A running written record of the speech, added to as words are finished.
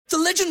The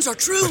legends are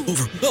true.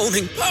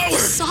 Overwhelming power!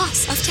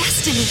 Sauce of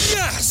destiny.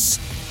 Yes!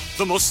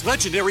 The most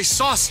legendary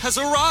sauce has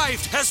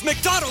arrived as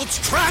McDonald's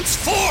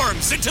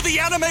transforms into the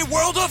anime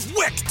world of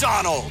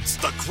WickDonald's.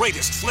 The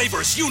greatest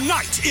flavors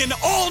unite in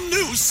all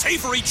new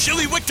savory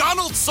chili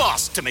McDonald's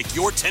sauce to make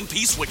your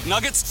 10-piece Wick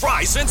Nuggets,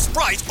 fries, and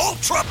Sprite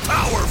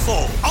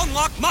ultra-powerful.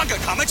 Unlock manga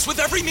comics with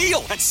every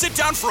meal and sit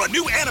down for a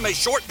new anime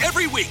short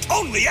every week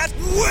only at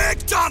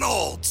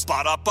WickDonald's.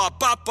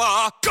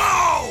 Ba-da-ba-ba-ba,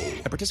 go!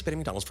 At participating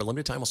McDonald's for a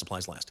limited time while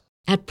supplies last.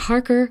 At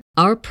Parker,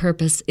 our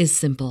purpose is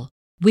simple.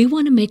 We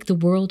want to make the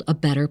world a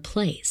better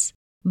place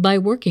by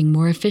working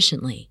more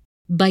efficiently,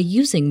 by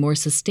using more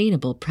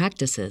sustainable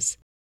practices,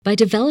 by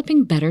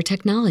developing better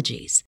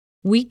technologies.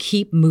 We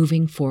keep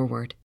moving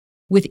forward.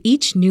 With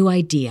each new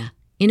idea,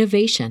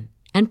 innovation,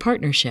 and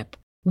partnership,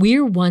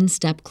 we're one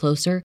step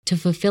closer to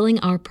fulfilling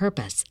our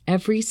purpose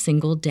every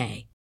single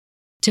day.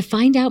 To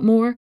find out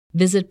more,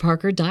 visit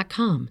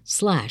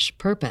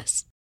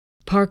parker.com/purpose.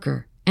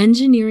 Parker,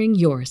 engineering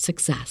your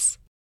success.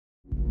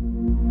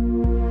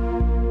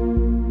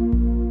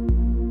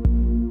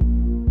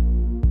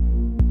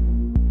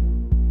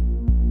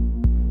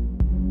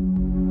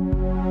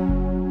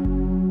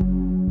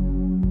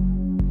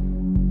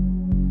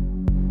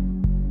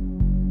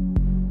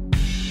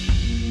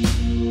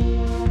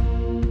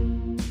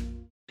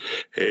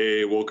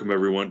 Hey, welcome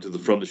everyone to the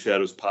From the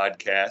Shadows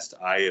podcast.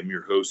 I am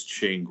your host,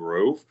 Shane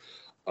Grove.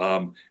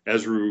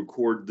 As we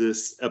record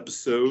this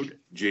episode,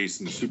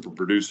 Jason, the super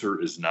producer,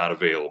 is not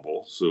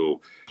available. So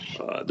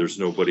there's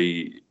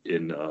nobody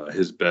in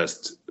his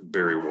best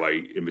Barry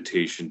White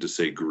imitation to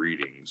say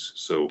greetings.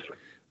 So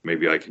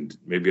maybe I can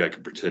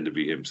pretend to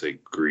be him, say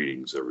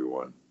greetings,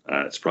 everyone.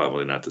 It's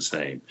probably not the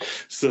same.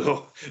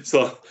 So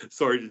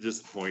sorry to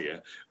disappoint you,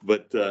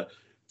 but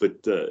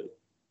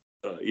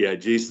yeah,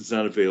 Jason's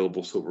not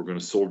available, so we're going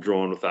to soldier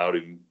on without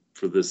him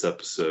for this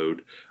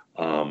episode.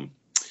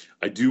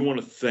 I do want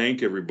to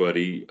thank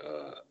everybody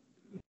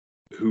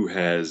who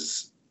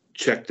has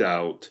checked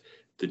out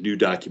the new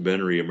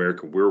documentary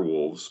American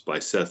Werewolves by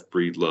Seth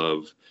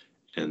Breedlove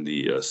and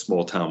the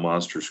Small Town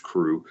Monsters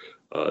crew.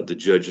 The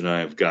judge and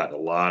I have gotten a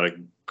lot of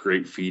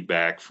great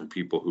feedback from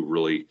people who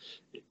really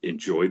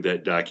enjoyed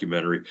that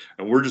documentary,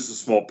 and we're just a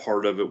small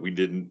part of it. We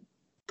didn't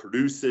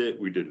produce it,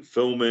 we didn't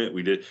film it,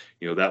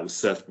 that was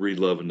Seth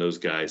Breedlove and those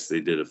guys. They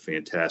did a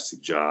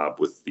fantastic job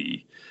with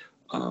the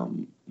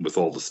with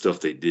all the stuff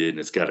they did, and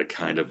it's got a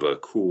kind of a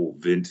cool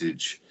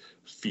vintage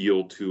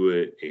feel to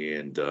it,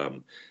 and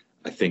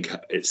I think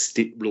it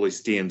really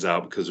stands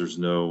out because there's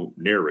no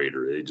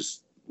narrator. They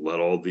just let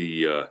all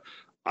the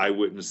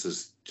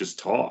eyewitnesses just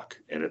talk,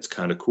 and it's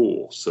kind of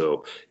cool.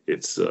 So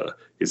it's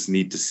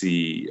neat to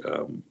see,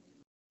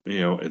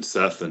 and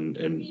Seth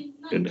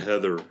and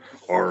Heather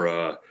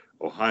are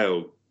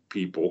Ohio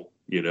people,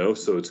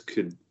 so it's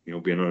good,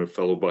 being on a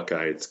fellow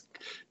Buckeye. It's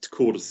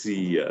cool to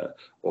see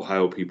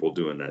Ohio people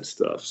doing that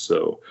stuff.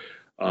 So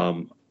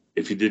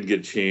if you didn't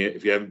get a chance,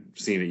 if you haven't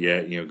seen it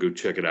yet, go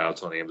check it out.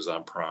 It's on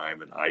Amazon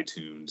Prime and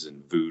iTunes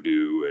and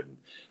Vudu, and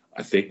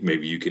I think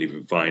maybe you could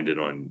even find it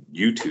on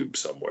YouTube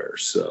somewhere.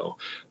 So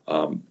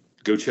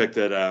go check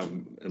that out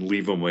and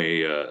leave them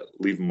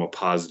a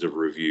positive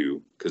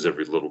review, because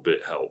every little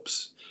bit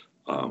helps.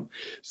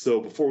 So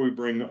before we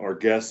bring our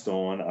guest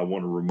on, I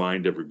want to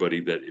remind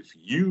everybody that if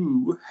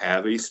you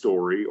have a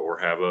story or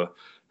have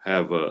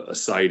a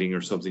sighting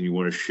or something you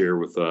want to share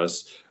with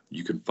us,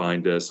 you can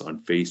find us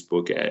on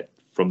Facebook at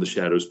From the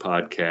Shadows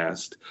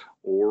Podcast,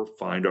 or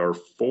find our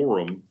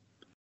forum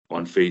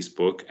on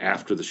Facebook,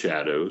 After the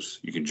Shadows.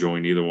 You can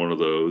join either one of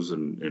those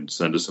and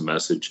send us a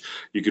message.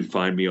 You can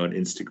find me on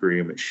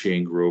Instagram at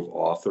Shane Grove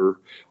Author,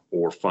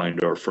 or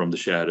find our From the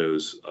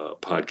Shadows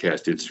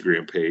podcast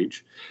Instagram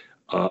page.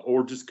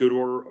 Or just go to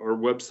our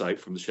website,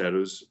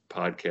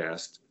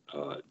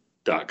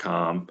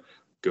 FromTheShadowsPodcast.com.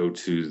 Go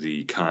to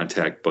the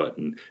contact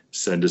button,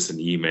 send us an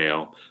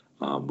email.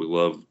 We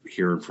love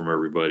hearing from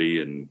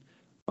everybody, and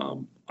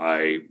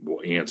I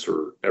will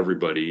answer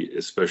everybody,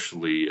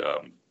 especially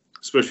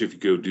if you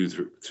go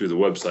through the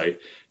website,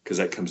 because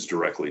that comes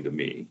directly to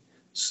me.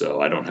 So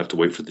I don't have to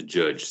wait for the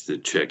judge to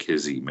check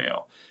his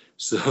email.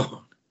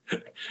 So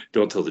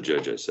don't tell the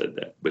judge I said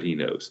that, but he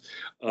knows.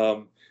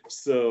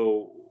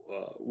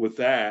 With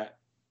that,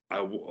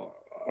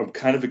 I'm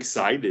kind of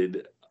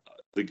excited.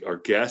 Our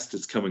guest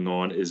that's coming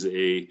on is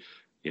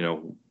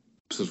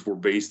since we're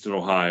based in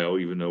Ohio,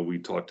 even though we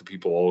talk to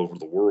people all over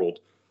the world,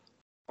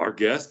 our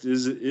guest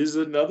is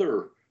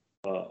another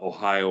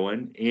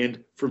Ohioan,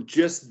 and from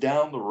just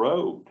down the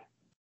road,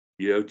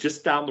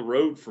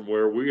 from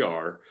where we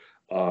are.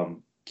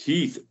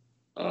 Keith,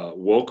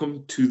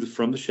 welcome to the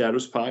From the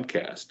Shadows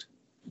podcast.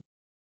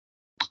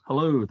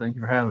 Hello, thank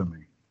you for having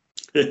me.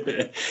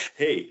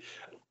 Hey,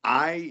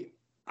 I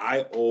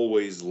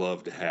always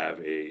love to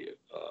have a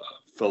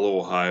fellow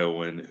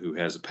Ohioan who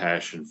has a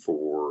passion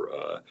for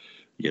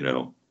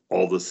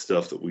all the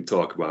stuff that we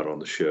talk about on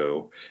the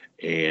show.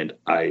 And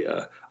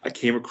I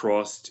came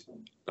across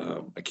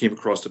a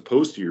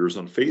post of yours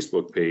on the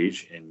Facebook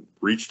page and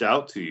reached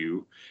out to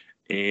you,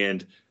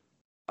 and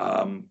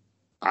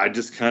I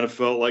just kind of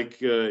felt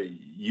like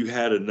you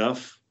had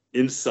enough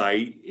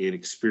insight and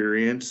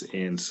experience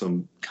and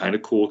some kind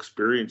of cool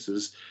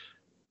experiences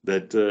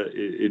that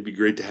it'd be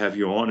great to have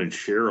you on and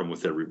share them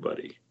with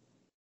everybody.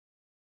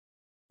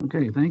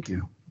 Okay, thank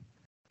you.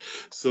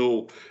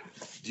 So,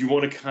 do you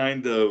want to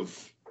kind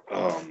of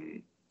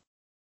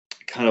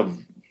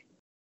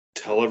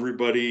tell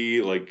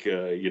everybody, like,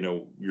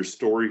 your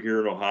story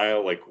here in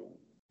Ohio, like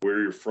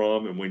where you're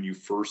from and when you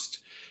first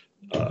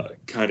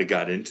kind of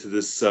got into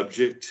this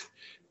subject,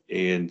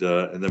 and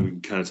then we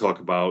can kind of talk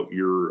about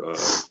your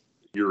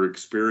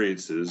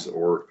experiences,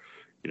 or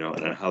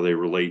and how they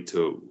relate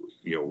to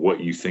what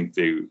you think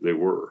they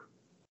were.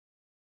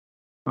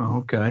 Oh,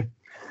 okay.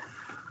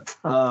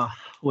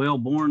 Well,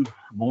 born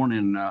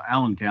in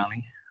Allen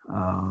County,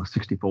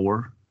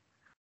 64.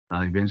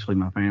 Eventually,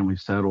 my family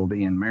settled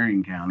in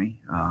Marion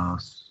County,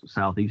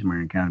 southeast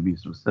Marion County, to be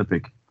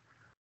specific,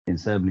 in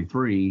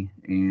 73.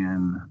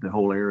 And the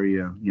whole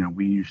area,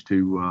 we used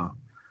to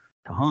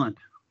hunt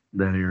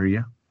that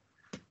area.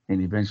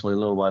 And eventually,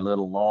 little by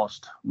little,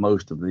 lost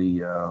most of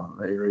the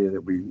area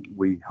that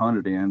we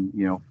hunted in.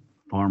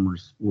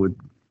 Farmers would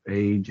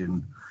age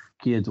and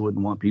kids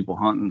wouldn't want people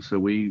hunting, so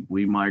we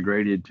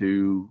migrated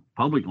to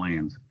public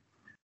lands.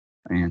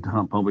 And to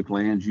hunt public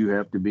lands, you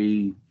have to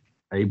be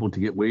able to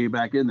get way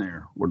back in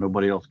there where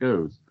nobody else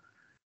goes.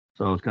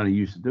 So I was kind of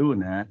used to doing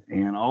that,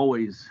 and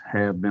always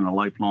have been a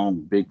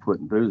lifelong Bigfoot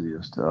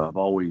enthusiast. I've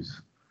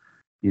always,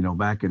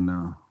 back in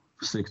the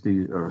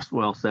 60s, or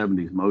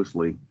 70s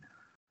mostly,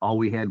 all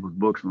we had was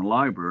books in the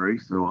library.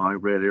 So I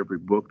read every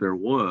book there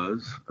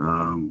was,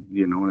 and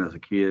as a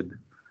kid,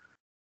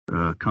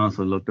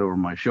 constantly looked over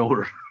my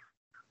shoulder.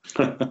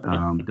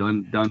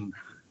 Done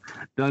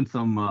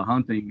some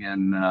hunting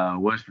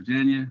in West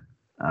Virginia.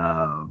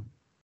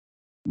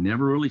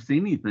 Never really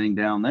seen anything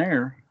down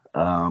there.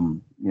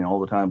 All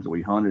the times that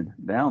we hunted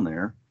down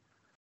there.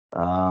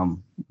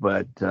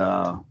 But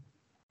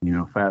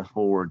fast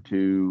forward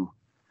to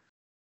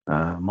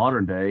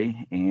modern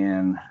day,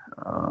 and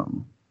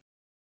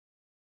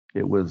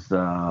it was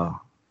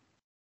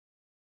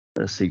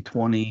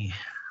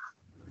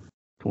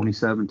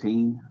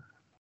 2017.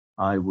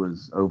 I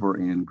was over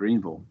in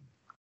Greenville,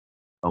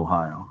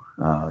 Ohio,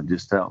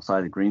 just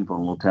outside of Greenville,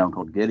 in a little town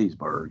called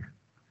Gettysburg.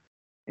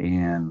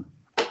 And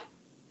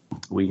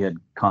we had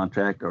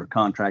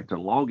contracted a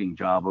logging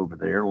job over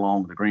there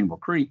along the Greenville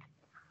Creek,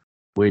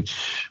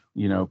 which,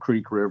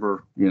 Creek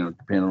River,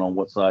 depending on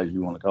what size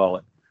you want to call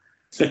it.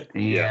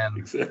 And yeah,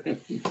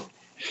 exactly.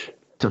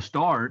 To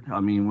start,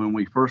 when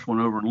we first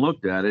went over and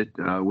looked at it,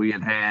 we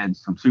had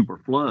some super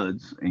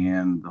floods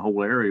and the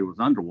whole area was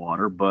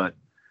underwater, but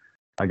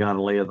I got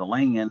a lay of the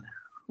land,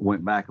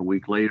 went back a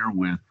week later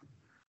with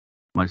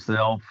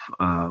myself.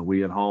 We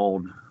had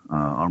hauled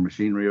our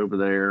machinery over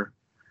there,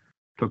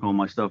 took all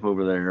my stuff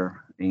over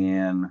there.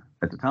 And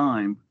at the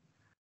time,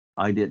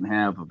 I didn't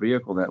have a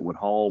vehicle that would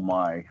haul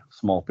my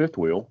small fifth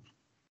wheel.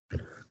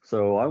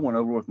 So I went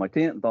over with my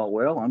tent and thought,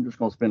 well, I'm just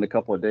going to spend a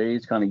couple of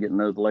days kind of getting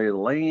to know the lay of the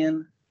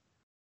land.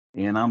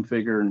 And I'm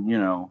figuring,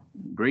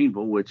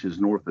 Greenville, which is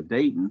north of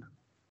Dayton,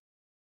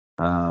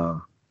 I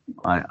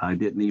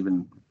didn't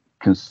even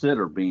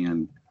consider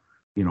being,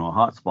 a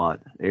hotspot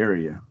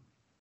area.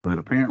 But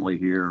apparently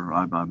here,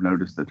 I've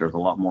noticed that there's a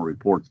lot more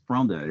reports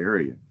from that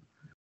area.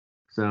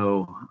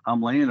 So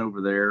I'm laying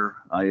over there.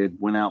 I had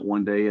went out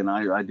one day and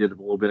I did a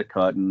little bit of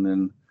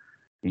cutting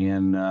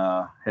and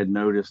had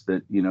noticed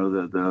that,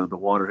 the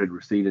water had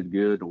receded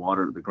good.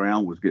 The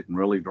ground was getting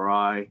really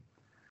dry.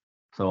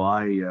 So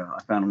I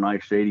found a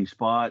nice shady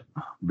spot,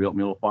 built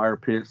me a little fire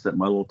pit, set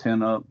my little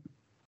tent up.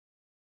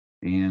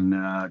 And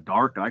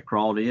dark, I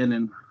crawled in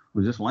and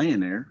was just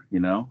laying there,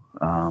 and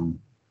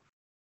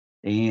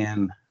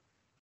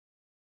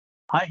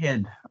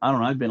I'd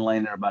been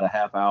laying there about a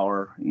half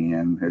hour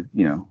and had,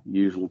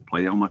 usual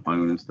play on my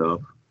phone and stuff.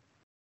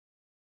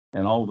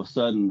 And all of a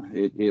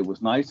sudden it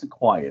was nice and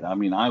quiet.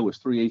 I was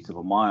 3/8 of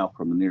a mile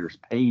from the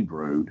nearest paved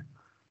road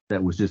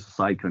that was just a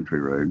side country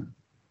road.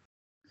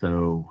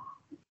 So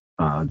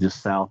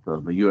just south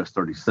of the US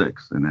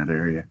 36 in that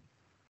area.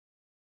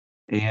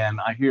 And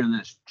I hear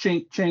this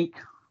chink, chink.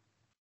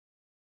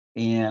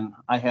 And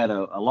I had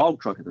a log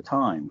truck at the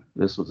time.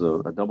 This was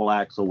a double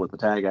axle with a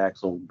tag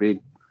axle, big,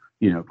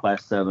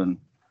 class 7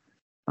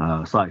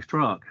 size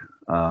truck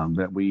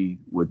that we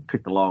would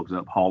pick the logs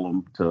up, haul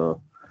them to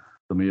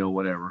the mill,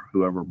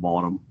 whoever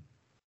bought them.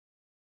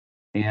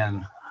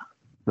 And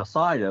the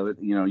side of it,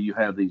 you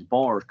have these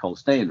bars called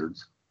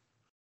standards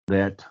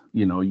that,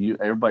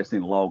 everybody's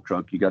seen a log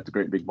truck. You got the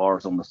great big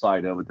bars on the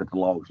side of it that the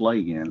logs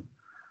lay in.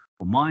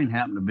 Well, mine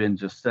happened to have been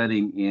just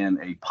setting in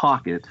a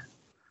pocket.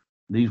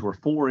 These were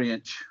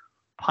 4-inch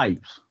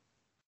pipes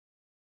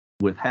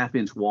with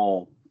 1/2-inch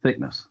wall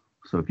thickness.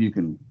 So if you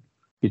can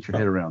get your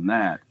head around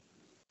that.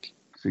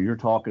 So you're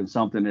talking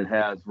something that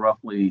has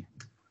roughly,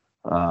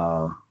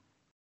 a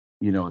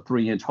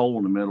 3-inch hole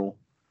in the middle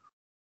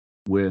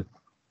with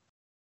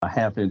a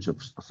 1/2 inch of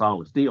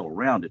solid steel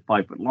around it,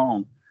 5 foot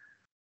long.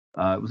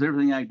 It was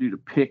everything I could do to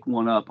pick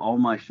one up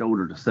on my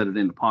shoulder to set it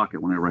in the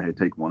pocket whenever I had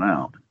to take one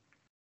out.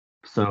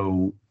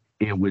 So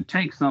it would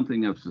take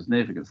something of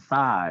significant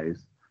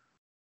size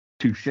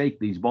to shake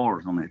these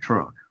bars on that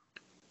truck.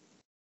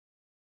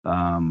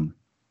 And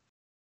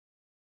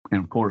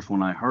of course,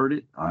 when I heard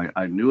it,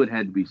 I knew it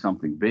had to be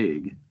something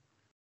big,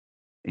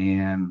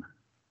 and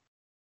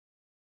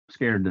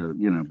scared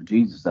the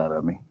Jesus out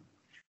of me.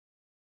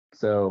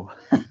 So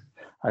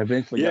I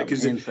eventually got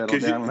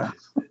settled down.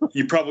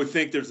 You probably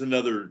think there's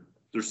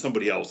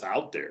somebody else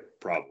out there,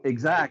 probably.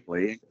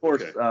 Exactly. Of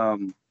course, okay.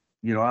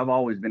 I've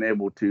always been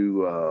able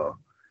to.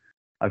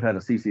 I've had a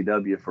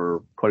CCW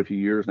for quite a few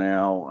years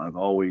now. I've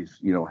always,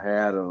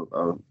 had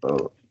a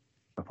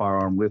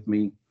firearm with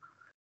me.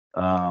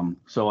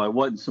 So I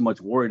wasn't so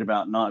much worried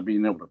about not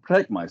being able to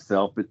protect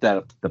myself, but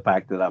the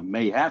fact that I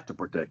may have to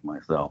protect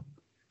myself.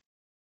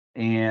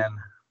 And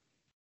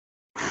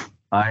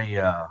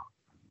I,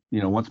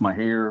 once my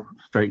hair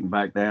straightened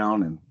back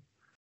down, and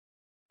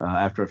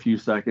after a few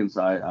seconds,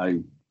 I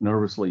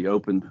nervously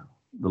opened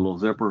the little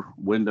zipper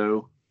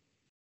window,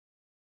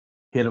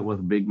 hit it with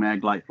a big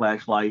Maglite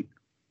flashlight.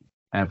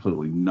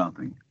 Absolutely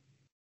nothing.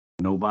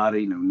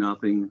 Nobody, no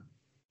nothing.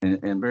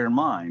 And bear in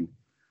mind,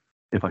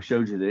 if I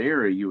showed you the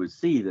area, you would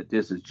see that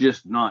this is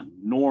just not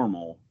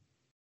normal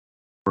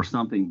for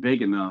something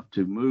big enough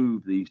to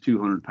move these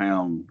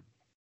 200-pound.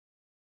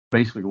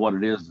 Basically, what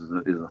it is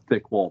a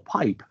thick wall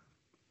pipe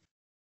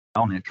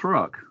on that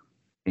truck.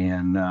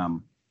 And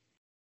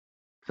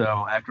so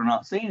after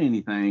not seeing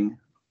anything,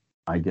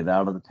 I get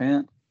out of the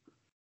tent.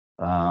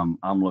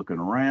 I'm looking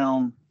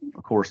around.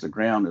 Of course, the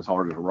ground is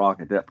hard as a rock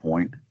at that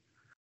point.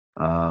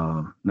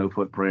 No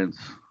footprints.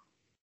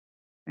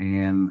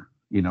 And,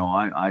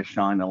 I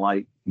shine the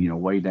light,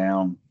 way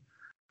down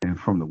and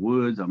from the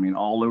woods. I mean,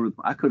 all over.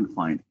 I couldn't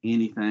find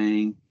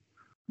anything,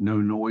 no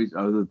noise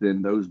other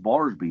than those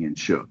bars being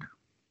shook.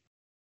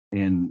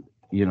 And,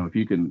 if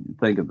you can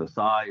think of the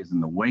size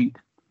and the weight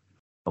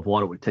of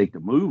what it would take to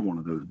move one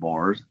of those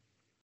bars,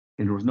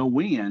 and there was no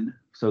wind,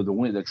 so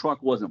the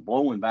truck wasn't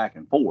blowing back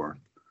and forth.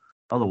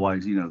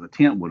 Otherwise, the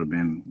tent would have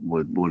been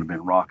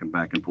rocking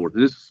back and forth.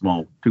 This is a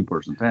small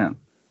 2-person tent.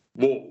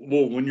 Well,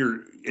 when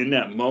you're in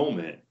that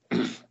moment,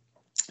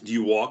 do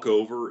you walk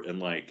over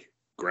and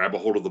grab a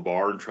hold of the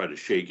bar and try to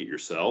shake it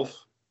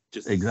yourself?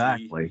 Just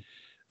exactly.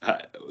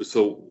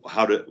 So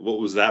what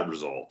was that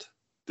result?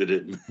 Did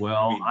it?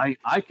 Well,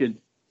 I could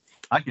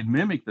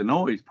mimic the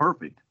noise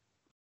perfect.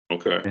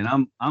 Okay.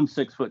 And I'm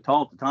 6 foot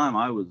tall at the time.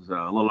 I was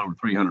a little over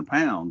 300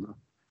 pounds.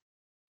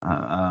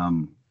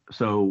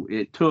 So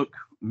it took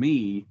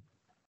me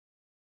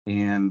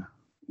and,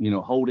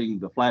 holding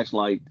the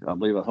flashlight, I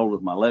believe I held it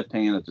with my left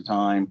hand at the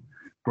time,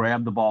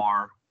 grab the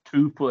bar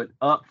 2 foot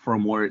up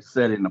from where it's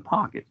set in the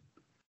pocket.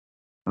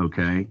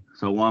 Okay.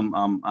 So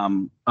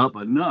I'm up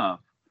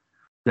enough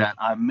that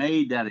I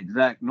made that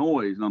exact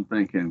noise, and I'm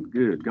thinking,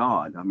 good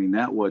God. I mean,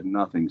 that wasn't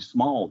nothing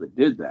small that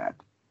did that,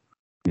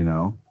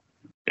 Yeah.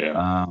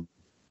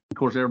 Of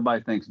course,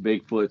 everybody thinks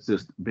Bigfoot's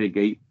this big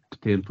 8 to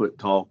 10 foot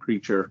tall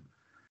creature.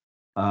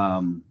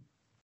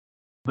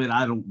 But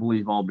I don't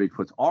believe all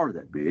Bigfoots are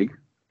that big,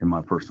 in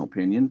my personal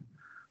opinion.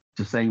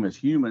 It's the same as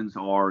humans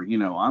are.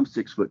 I'm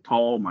 6 foot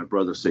tall. My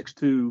brother's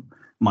 6'2".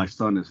 My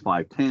son is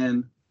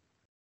 5'10".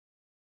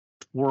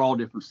 We're all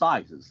different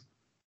sizes.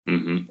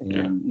 Mm-hmm.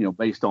 And,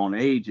 based on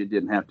age, it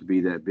didn't have to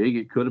be that big.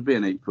 It could have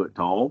been 8 foot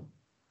tall.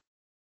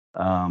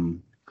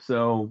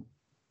 So,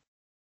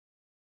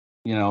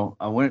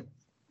 I went,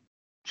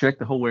 checked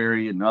the whole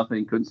area,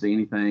 nothing, couldn't see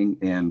anything.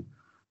 And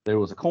there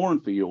was a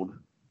cornfield,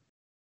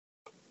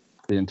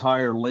 the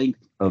entire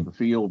length of the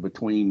field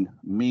between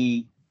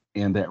me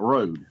and that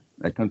road,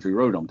 that country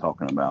road I'm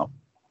talking about,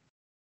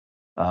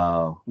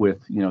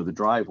 with, the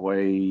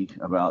driveway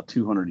about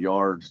 200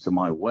 yards to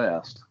my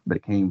west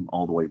that came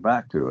all the way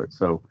back to it.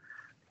 So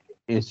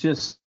it's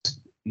just,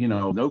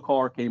 no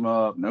car came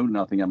up, no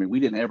nothing. I mean, we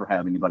didn't ever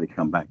have anybody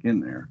come back in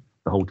there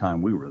the whole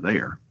time we were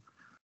there.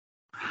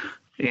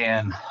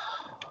 And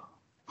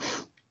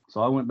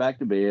so I went back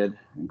to bed.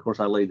 And of course,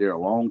 I laid there a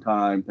long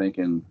time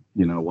thinking,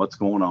 what's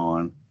going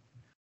on.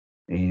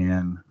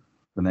 And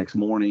the next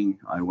morning,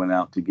 I went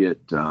out to get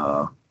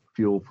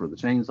fuel for the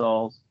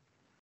chainsaws.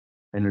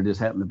 And there just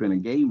happened to have been a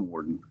game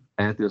warden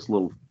at this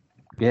little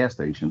gas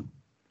station.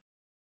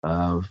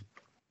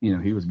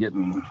 He was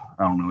getting,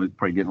 I don't know,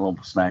 probably getting a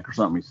little snack or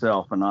something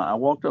himself. And I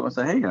walked up and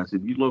said, hey, I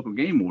said, you local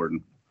game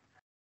warden?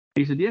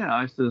 He said, yeah.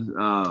 I said,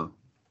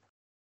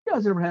 you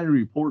guys ever had any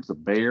reports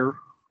of bear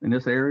in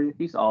this area?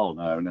 He said, oh,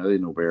 no,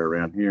 there's no bear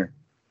around here.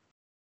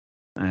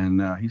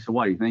 And he said,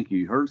 why, you think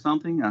you heard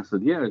something? I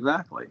said, yeah,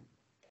 exactly.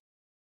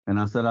 And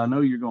I said, I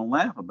know you're going to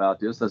laugh about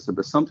this. I said,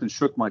 but something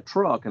shook my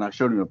truck. And I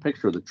showed him a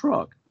picture of the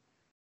truck.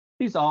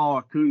 He said, oh,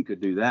 a coon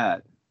could do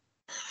that.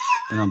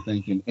 And I'm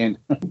thinking, and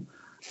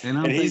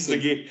he's the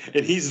game.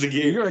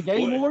 You're a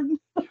game warden?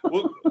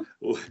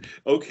 well,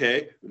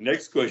 okay.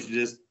 Next question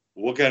is,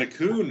 what kind of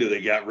coon do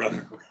they got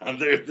running around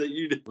there that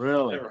you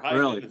really?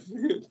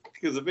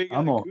 Because if they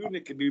got a coon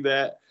that can do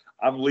that,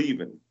 I'm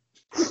leaving.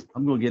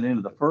 I'm going to get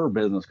into the fur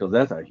business because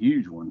that's a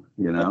huge one,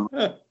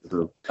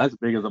 So that's as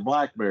big as a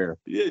black bear.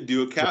 Yeah,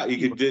 do a couch.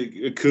 You could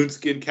do a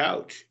coonskin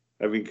couch.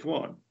 I mean, come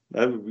on.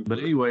 That would be. But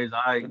anyways,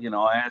 I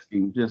asked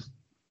him just,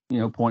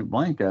 point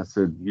blank. I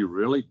said, "You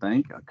really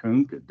think a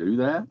coon could do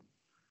that?"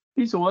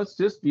 He said, "Well, it's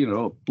just, a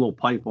little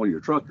pipe on your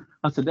truck."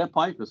 I said, "That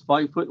pipe is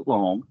 5 foot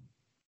long,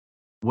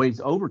 weighs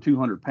over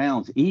 200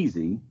 pounds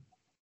easy,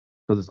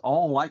 because it's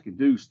all I can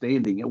do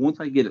standing. And once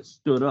I get it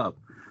stood up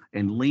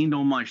and leaned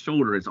on my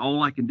shoulder, it's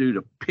all I can do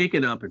to pick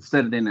it up and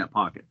set it in that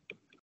pocket.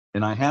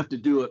 And I have to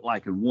do it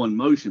like in one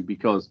motion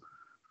because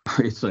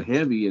it's so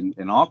heavy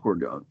and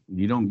awkward.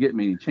 You don't get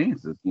many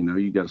chances.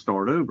 You got to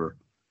start over."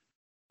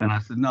 And I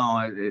said,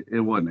 "No, it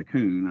wasn't a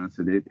coon." I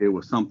said, it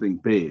was something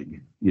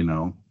big,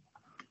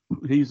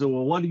 He said,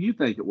 "Well, what do you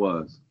think it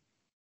was?"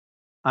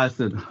 I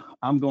said,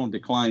 "I'm going to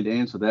decline to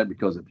answer that,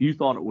 because if you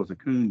thought it was a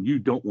coon, you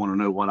don't want to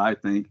know what I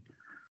think."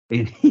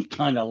 And he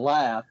kind of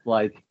laughed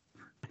like,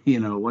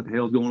 what the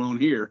hell's going on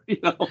here?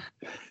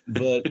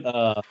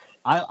 But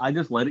I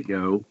just let it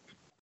go.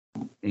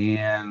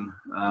 And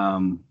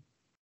of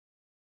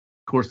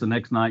course, the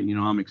next night,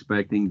 I'm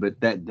expecting,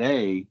 but that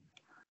day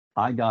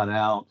I got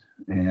out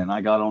and I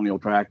got on the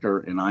old tractor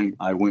and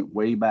I went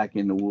way back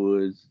in the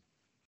woods,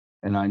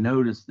 and I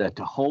noticed that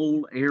the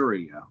whole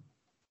area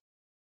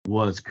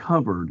was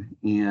covered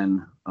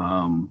in,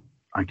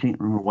 I can't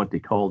remember what they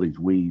call these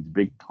weeds,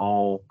 big,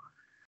 tall,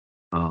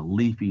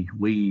 leafy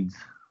weeds.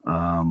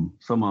 Some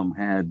of them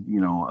had,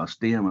 a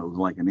stem that was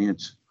like an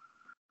inch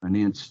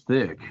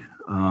thick.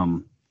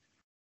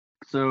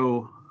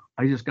 So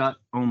I just got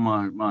on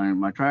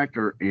my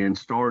tractor and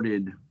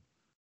started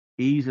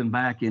easing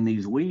back in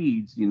these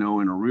weeds, in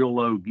a real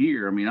low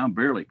gear. I mean, I'm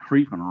barely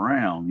creeping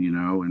around,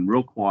 and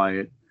real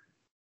quiet.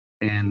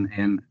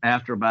 And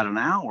after about an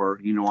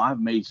hour, I've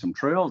made some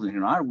trails in here,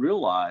 and I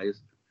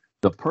realized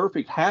the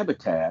perfect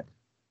habitat,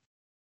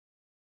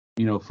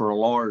 for a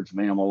large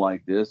mammal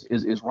like this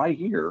is right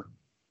here.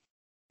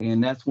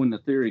 And that's when the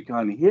theory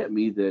kind of hit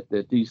me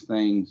that these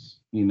things,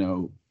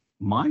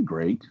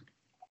 migrate.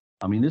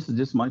 I mean, this is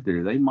just my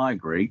theory. They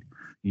migrate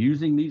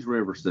using these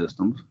river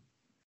systems,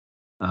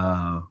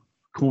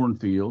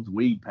 cornfields,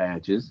 weed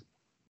patches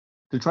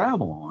to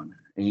travel on.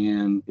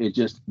 And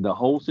the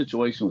whole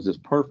situation was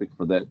just perfect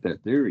for that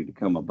theory to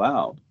come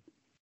about.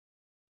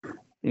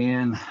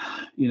 And,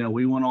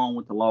 we went on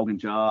with the logging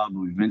job.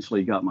 We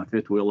eventually got my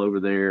fifth wheel over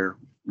there.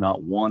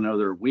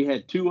 We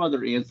had two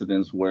other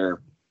incidents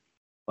where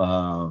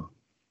the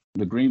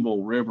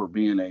Greenville River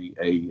being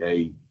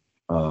a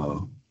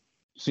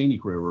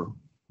scenic river,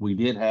 we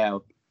did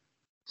have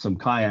some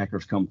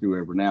kayakers come through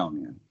every now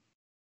and then.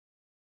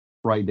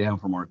 Right down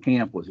from our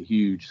camp was a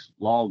huge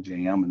log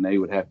jam, and they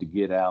would have to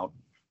get out.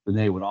 Then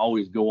they would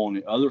always go on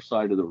the other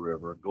side of the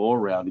river, go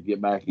around to get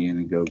back in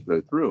and go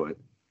through it.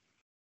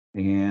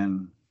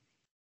 And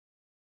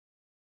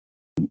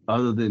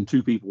other than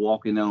two people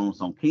walking down on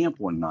us on camp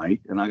one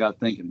night, and I got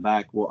thinking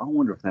back, well, I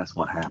wonder if that's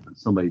what happened.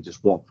 Somebody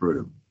just walked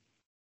through.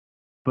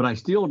 But I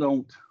still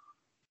don't.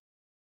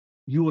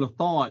 You would have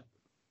thought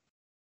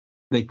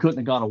they couldn't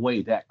have got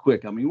away that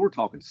quick. I mean, we're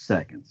talking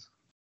seconds.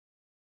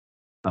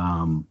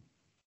 And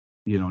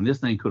this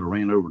thing could have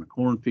ran over in a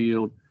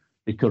cornfield.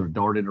 It could have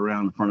darted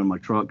around in front of my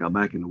truck, got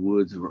back in the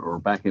woods or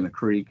back in a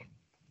creek.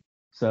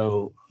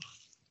 So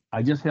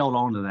I just held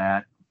on to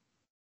that.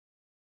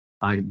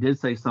 I did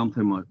say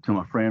something to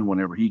my friend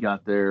whenever he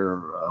got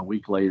there a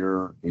week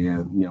later,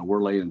 and,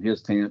 we're laying in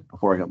his tent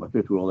before I got my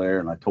fifth wheel there,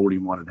 and I told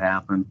him what had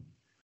happened.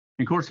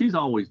 And of course, he's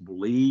always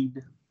believed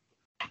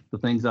the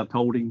things I've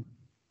told him,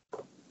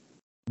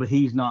 but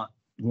he's not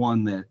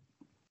one that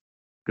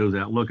goes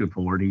out looking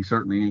for it. He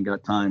certainly ain't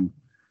got time.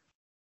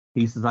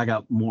 He says, "I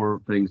got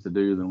more things to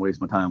do than waste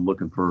my time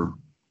looking for,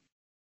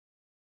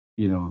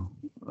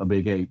 a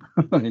big ape,"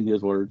 in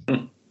his words.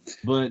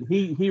 But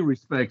he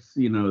respects,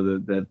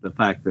 the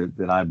fact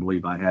that I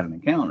believe I had an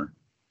encounter.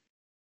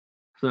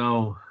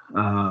 So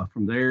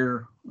from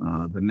there,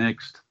 the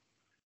next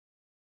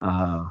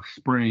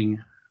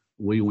spring,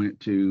 we went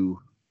to,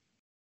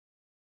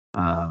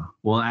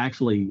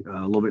 actually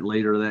a little bit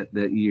later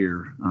that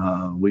year,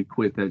 we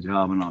quit that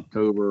job in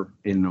October.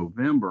 In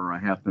November, I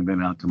happened to have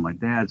been out to my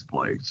dad's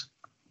place.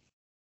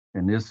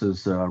 And this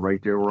is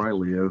right there where I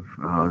live,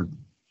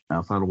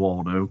 outside of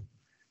Waldo.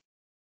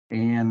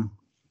 And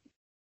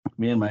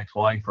me and my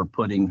ex-wife are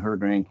putting her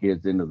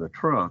grandkids into the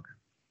truck,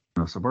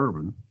 a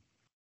Suburban.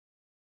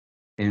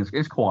 And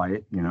it's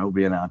quiet, being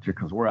out there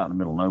because we're out in the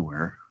middle of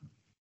nowhere.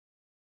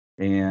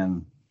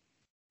 And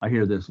I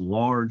hear this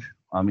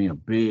a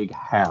big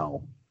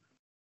howl.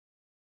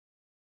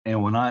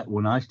 And when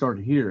I start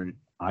to hear it,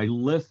 I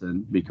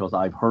listen, because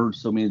I've heard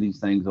so many of these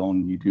things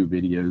on YouTube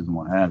videos and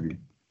what have you,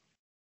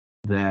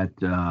 that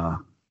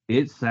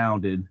it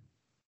sounded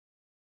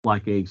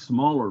like a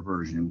smaller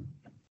version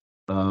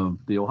of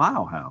the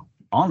Ohio howl,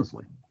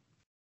 honestly.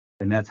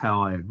 And that's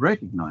how I had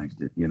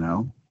recognized it,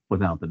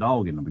 without the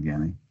dog in the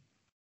beginning.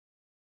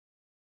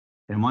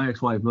 And my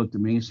ex-wife looked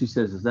at me and she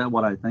says, "Is that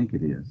what I think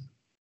it is?"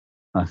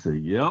 I said,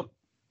 "Yep."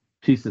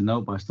 She said,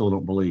 "Nope, I still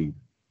don't believe."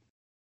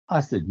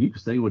 I said, "You can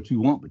say what you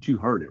want, but you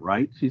heard it,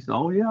 right?" She said,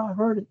 "Oh, yeah, I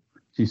heard it."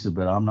 She said,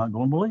 "But I'm not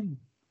going to believe."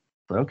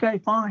 I said, "Okay,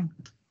 fine."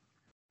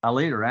 I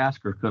later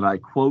asked her, could I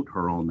quote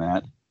her on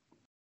that?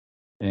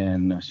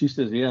 And she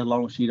says, yeah, as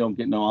long as she don't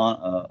get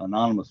no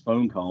anonymous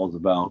phone calls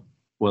about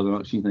whether or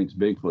not she thinks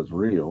Bigfoot's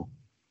real.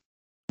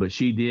 But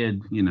she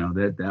did,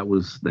 that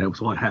was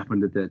what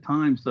happened at that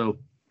time. So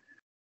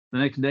the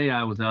next day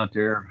I was out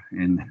there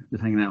and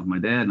just hanging out with my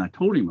dad, and I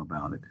told him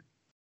about it.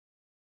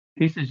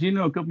 He says, a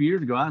couple of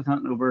years ago, I was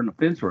hunting over in the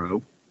fence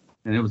row,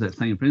 and it was that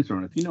same fence row.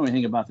 And if you know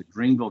anything about the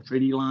Greenville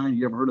Treaty Line,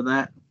 you ever heard of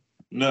that?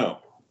 No,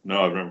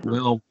 I've never.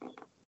 Well,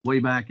 way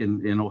back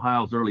in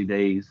Ohio's early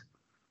days,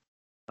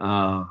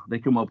 they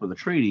come up with a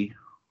treaty,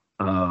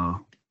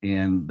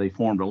 and they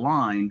formed a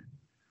line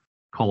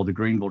called the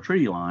Greenville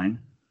Treaty Line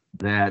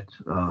that,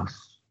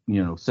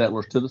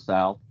 settlers to the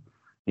south,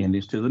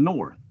 Indians to the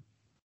north.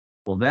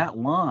 Well, that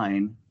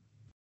line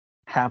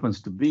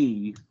happens to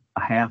be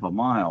a half a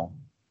mile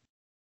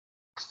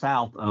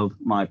south of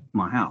my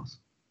house,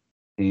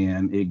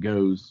 and it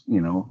goes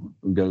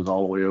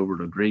all the way over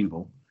to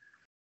Greenville.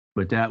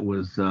 But that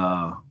was,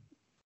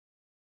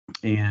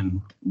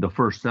 and the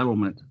first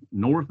settlement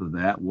north of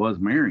that was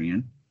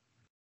Marion,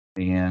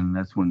 and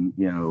that's when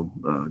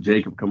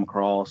Jacob come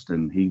across,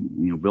 and he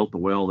built the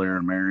well there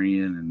in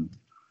Marion, and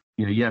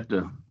you have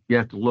to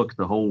look at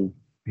the whole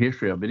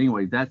history of it.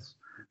 Anyway, that's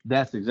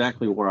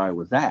exactly where I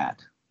was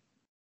at,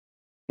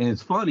 and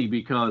it's funny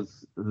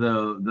because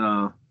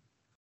I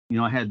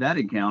had that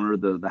encounter,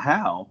 the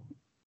how.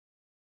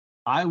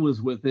 I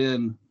was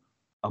within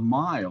a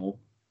mile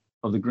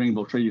of the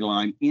Greenville Treaty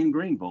Line in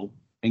Greenville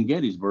and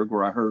Gettysburg,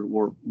 where I heard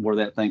where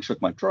that thing shook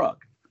my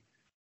truck.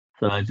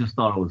 So I just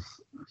thought it was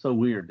so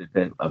weird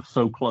that I was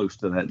so close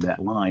to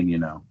that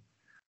line,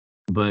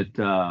 But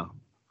I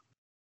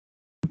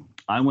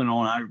went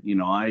on.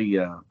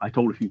 I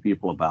told a few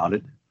people about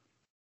it,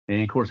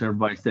 and of course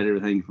everybody said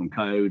everything from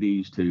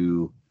coyotes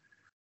to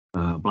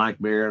black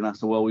bear, and I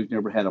said, well, we've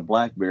never had a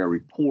black bear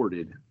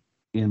reported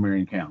in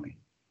Marion County,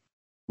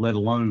 let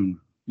alone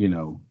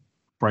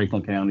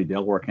Franklin County,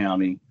 Delaware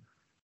County,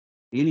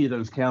 any of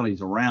those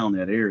counties around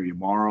that area,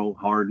 Morrow,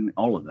 Hardin,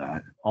 all of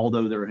that.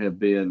 Although there have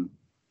been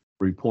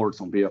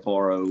reports on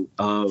BFRO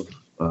of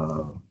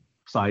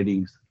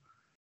sightings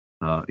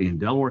in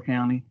Delaware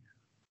County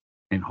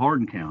and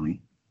Hardin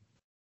County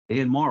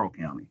and Morrow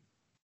County.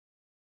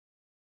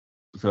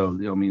 So,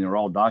 they're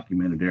all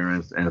documented there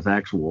as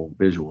actual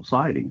visual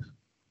sightings.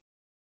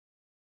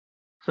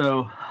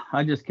 So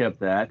I just kept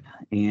that.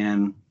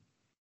 And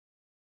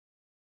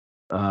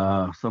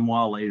some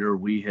while later,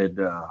 we had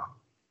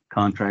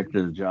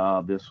contracted a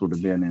job. This would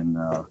have been in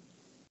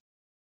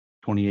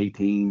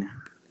 2018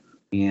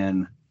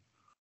 in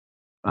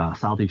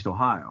Southeast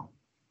Ohio.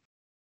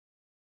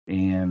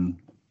 And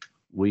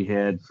we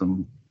had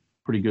some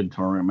pretty good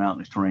terrain,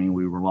 mountainous terrain.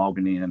 We were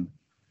logging in,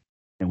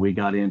 and we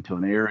got into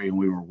an area, and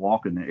we were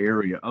walking the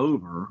area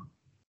over,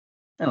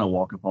 and I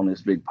walk up on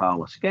this big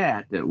pile of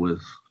scat that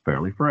was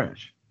fairly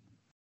fresh.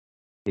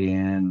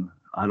 And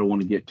I don't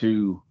want to get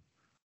too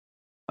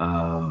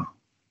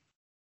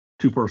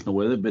personal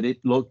with it, but it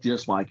looked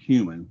just like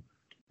human,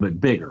 but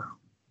bigger.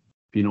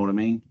 If you know what I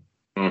mean?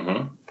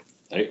 Mm-hmm.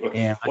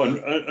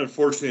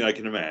 Unfortunately, I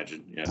can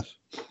imagine. Yes.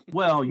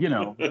 Well,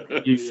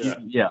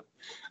 yeah.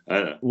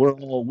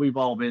 We've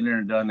all been there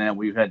and done that.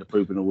 We've had to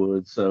poop in the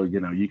woods, so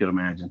you can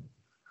imagine.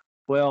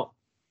 Well,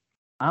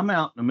 I'm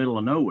out in the middle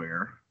of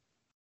nowhere.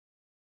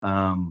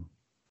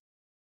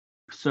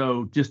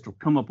 So just to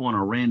come up on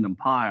a random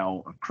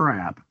pile of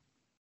crap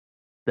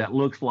that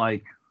looks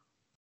like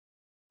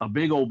a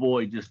big old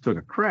boy just took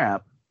a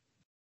crap,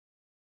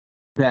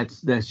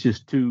 that's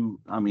just too,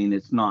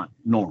 it's not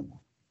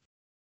normal.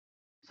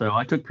 So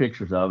I took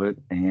pictures of it,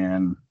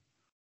 and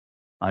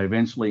I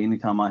eventually,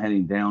 anytime I had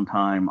any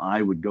downtime,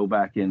 I would go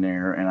back in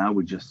there and I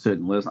would just sit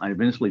and listen. I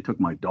eventually took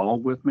my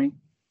dog with me,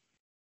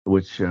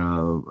 which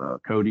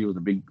Cody was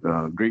a big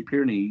Great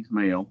Pyrenees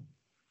male.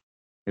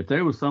 If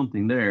there was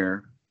something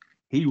there,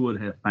 he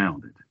would have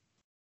found it.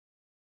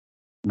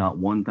 Not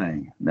one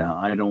thing. Now,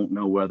 I don't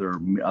know whether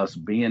us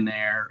being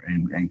there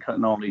and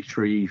cutting all these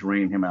trees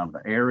ran him out of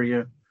the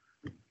area.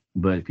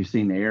 But if you've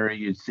seen the area,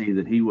 you'd see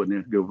that he wouldn't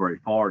have to go very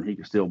far, and he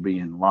could still be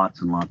in lots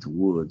and lots of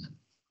woods.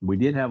 We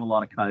did have a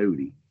lot of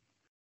coyote.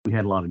 We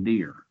had a lot of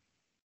deer.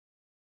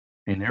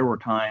 And there were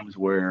times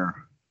where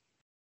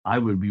I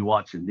would be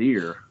watching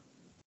deer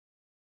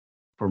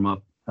from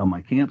up on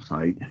my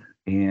campsite,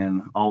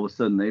 and all of a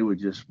sudden they would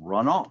just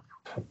run off.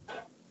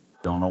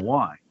 Don't know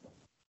why.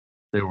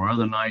 There were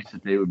other nights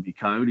that they would be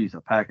coyotes,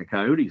 a pack of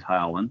coyotes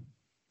howling,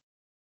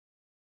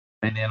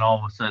 and then all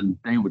of a sudden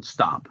they would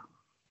stop.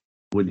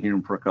 Wouldn't hear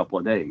them for a couple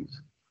of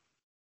days.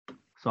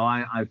 So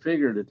I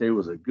figured that there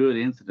was a good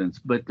incidence,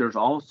 but there's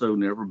also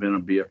never been a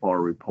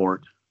BFR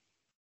report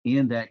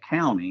in that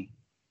county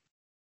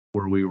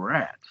where we were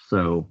at.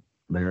 So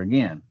there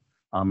again,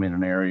 I'm in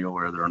an area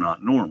where they're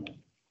not normal.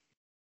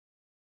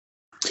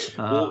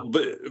 Well,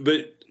 but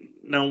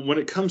now when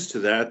it comes to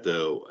that,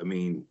 though,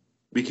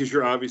 because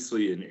you're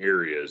obviously in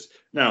areas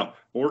now,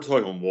 when we're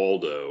talking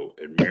Waldo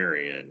and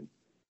Marion,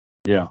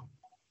 yeah,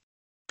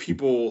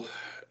 people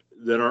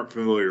that aren't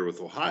familiar with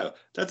Ohio,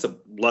 that's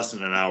less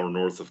than an hour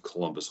north of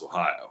Columbus,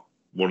 Ohio.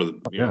 One of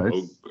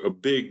the, a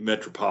big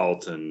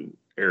metropolitan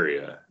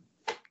area.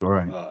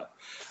 Right.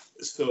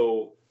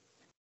 So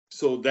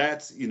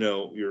that's,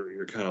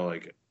 you're kind of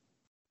like,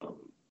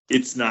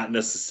 it's not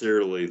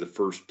necessarily the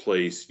first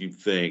place you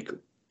think,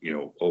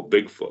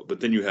 Bigfoot, but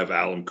then you have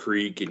Alum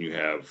Creek and you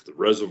have the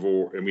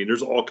reservoir. I mean,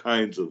 there's all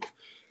kinds of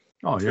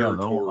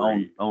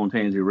territory. The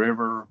Olentangy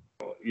River.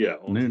 Yeah.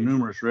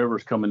 Numerous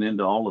rivers coming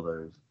into all of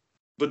those.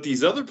 But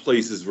these other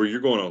places where you're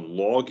going on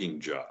logging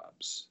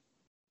jobs,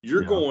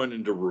 you're going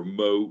into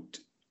remote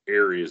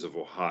areas of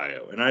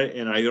Ohio.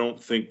 And I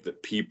don't think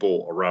that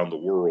people around the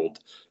world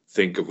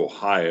think of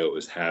Ohio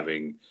as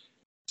having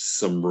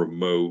some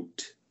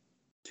remote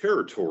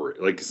territory,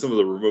 like some of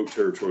the remote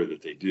territory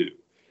that they do.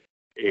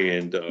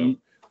 And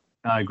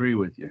I agree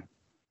with you.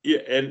 Yeah,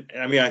 and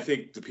I mean, I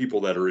think the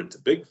people that are into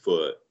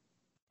Bigfoot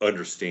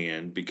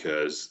understand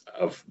because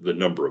of the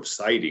number of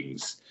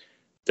sightings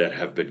that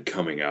have been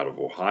coming out of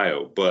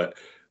Ohio. But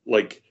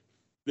like,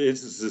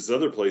 this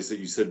other place that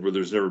you said where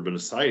there's never been a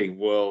sighting.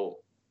 Well,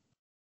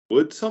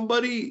 would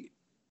somebody,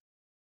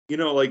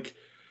 like,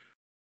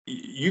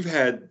 you've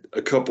had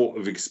a couple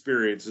of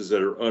experiences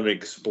that are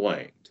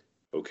unexplained,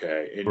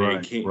 okay, and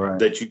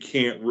that you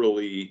can't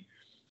really,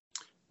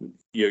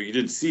 you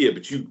didn't see it,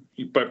 but you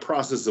by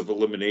process of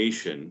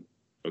elimination,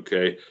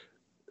 okay,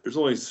 there's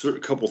only a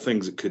couple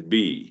things it could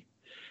be,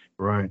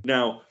 right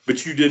now,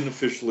 but you didn't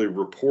officially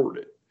report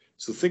it.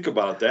 So think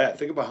about that.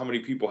 Think about how many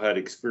people had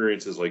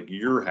experiences like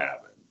you're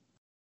having.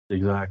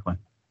 Exactly.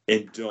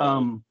 And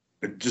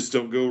just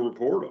don't go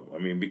report them. I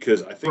mean,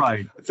 because I think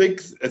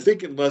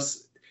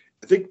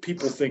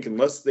people think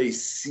unless they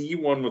see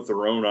one with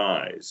their own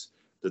eyes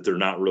that they're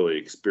not really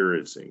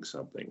experiencing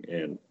something.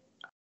 And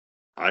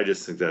I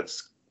just think I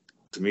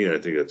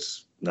think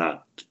that's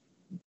not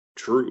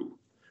true.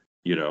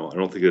 I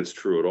don't think that's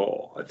true at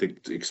all. I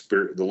think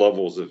the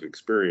levels of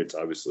experience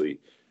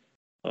obviously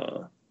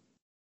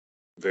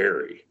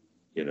vary,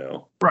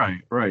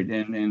 Right.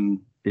 And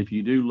if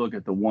you do look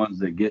at the ones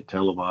that get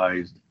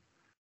televised,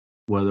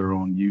 whether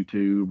on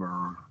YouTube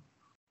or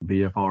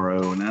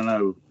BFRO, and I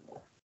know,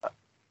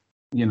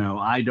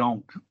 I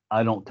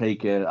don't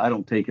take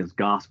as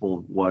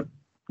gospel what,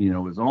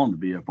 is on the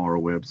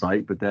BFRO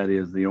website, but that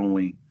is the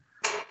only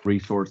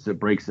resource that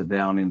breaks it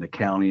down into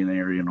county and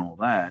area and all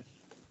that.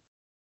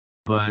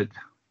 But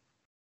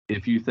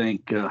if you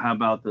think, how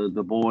about the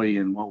boy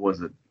in, what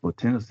was it,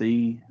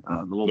 Tennessee,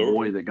 the little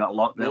boy that got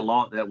lost,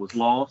 that was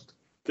lost?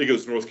 I think it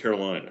was North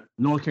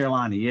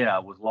Carolina. Yeah,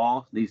 was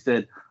lost. He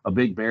said a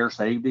big bear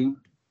saved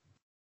him.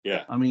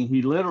 Yeah. I mean,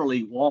 he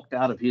literally walked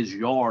out of his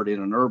yard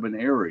in an urban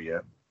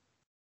area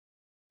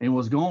and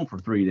was gone for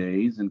 3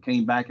 days and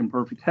came back in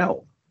perfect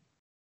health,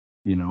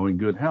 in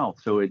good health.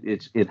 So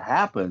it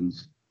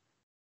happens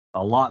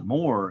a lot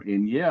more.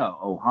 And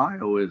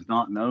Ohio is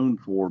not known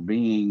for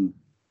being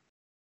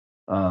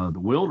the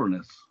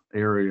wilderness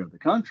area of the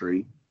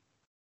country.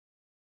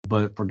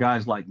 But for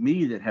guys like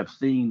me that have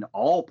seen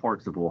all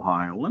parts of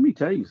Ohio, let me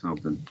tell you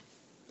something.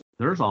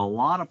 There's a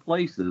lot of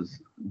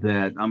places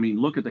that,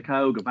 look at the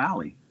Cuyahoga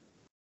Valley.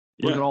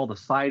 Look at all the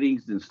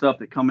sightings and stuff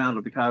that come out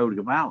of the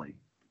Cuyahoga Valley.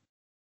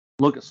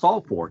 Look at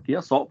Salt Fork.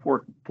 Yeah, Salt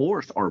Fork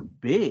forests are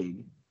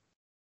big,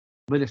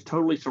 but it's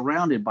totally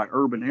surrounded by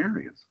urban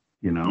areas,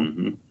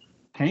 Mm-hmm.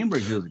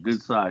 Cambridge is a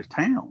good-sized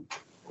town,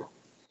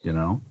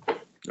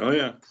 Oh,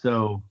 yeah.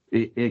 So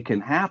it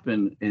can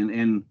happen.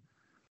 And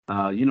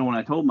when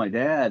I told my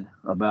dad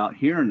about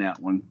hearing that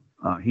one,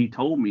 he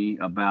told me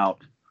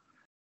about,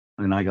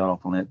 and I got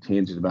off on that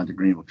tangent about the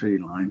Greenville tree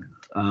line,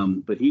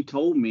 but he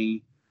told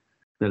me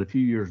that a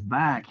few years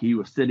back, he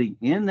was sitting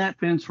in that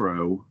fence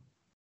row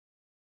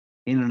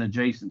in an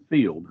adjacent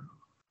field,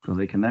 so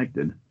they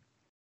connected.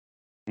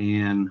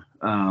 And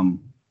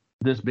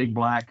this big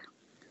black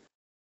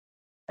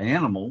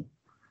animal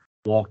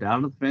walked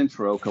out of the fence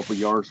row a couple of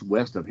yards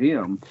west of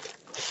him,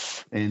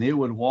 and it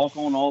would walk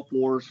on all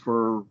fours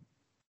for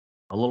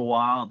a little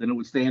while, then it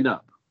would stand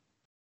up.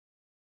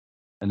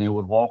 And it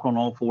would walk on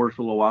all fours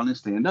for a little while and then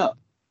stand up.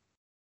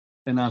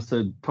 And I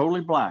said,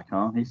 totally black,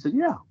 huh? He said,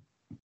 yeah.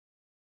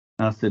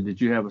 And I said, did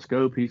you have a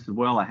scope? He said,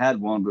 well, I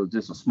had one, but it was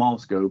just a small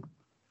scope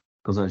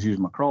because I was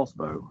using my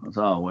crossbow. I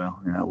said, oh,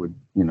 well,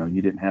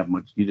 you didn't have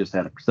much. You just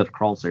had a set of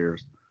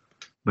crosshairs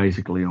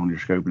basically on your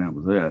scope, and that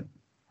was it.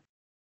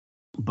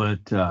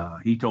 But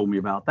he told me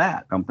about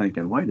that. I'm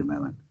thinking, wait a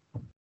minute.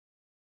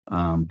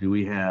 Do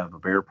we have a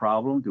bear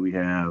problem? Do we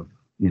have,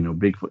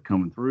 Bigfoot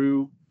coming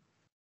through?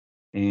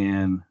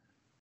 And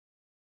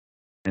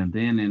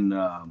then in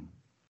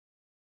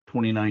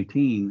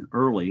 2019,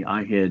 early,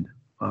 I had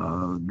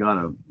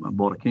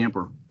bought a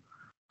camper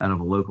out of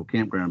a local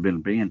campground, been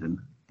abandoned,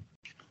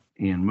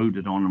 and moved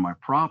it onto my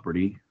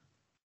property.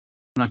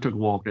 And I took a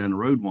walk down the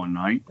road one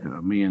night.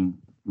 Me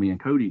and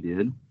Cody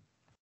did,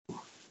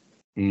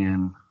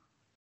 and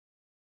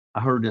I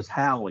heard this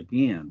howl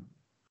again.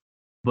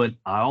 But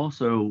I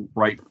also,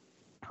 right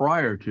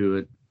prior to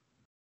it,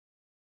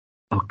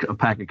 a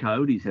pack of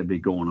coyotes had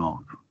been going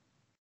off.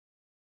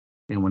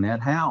 And when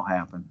that howl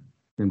happened,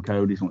 them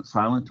coyotes went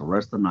silent the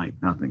rest of the night,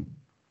 nothing.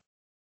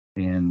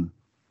 And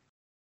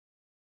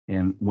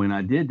when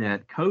I did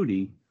that,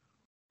 Cody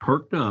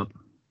perked up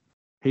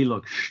He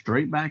looked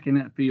straight back in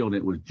that field.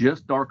 It was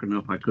just dark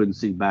enough I couldn't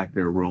see back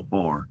there real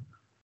far.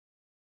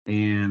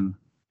 And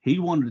he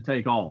wanted to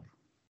take off.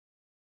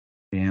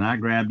 And I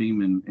grabbed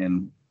him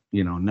and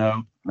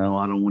no,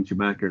 I don't want you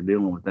back there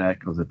dealing with that,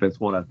 because if that's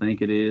what I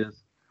think it is,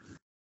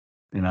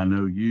 and I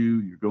know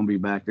you're going to be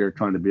back there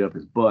trying to be up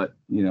his butt,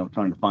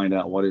 trying to find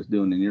out what it's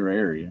doing in your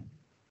area.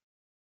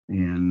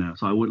 And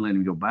so I wouldn't let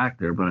him go back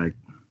there, but I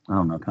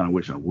don't know, kind of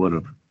wish I would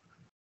have,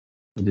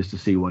 just to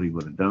see what he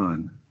would have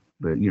done.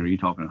 But, you're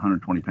talking a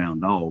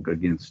 120-pound dog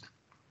against,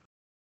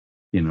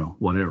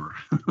 whatever.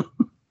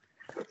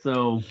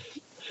 So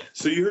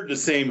you heard the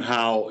same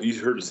howl. You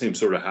heard the same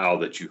sort of howl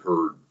that you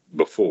heard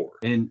before.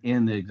 In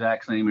the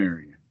exact same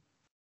area.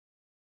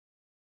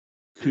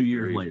 2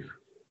 years later.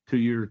 2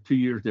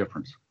 years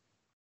difference.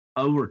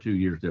 Over 2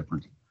 years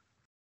difference.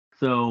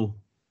 So,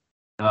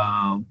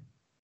 I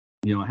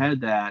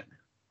had that.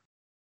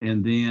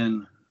 And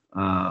then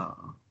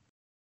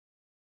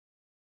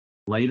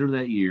later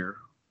that year,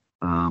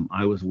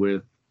 I was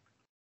with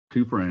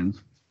two friends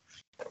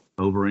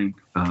over in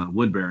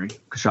Woodbury,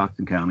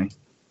 Coshocton County.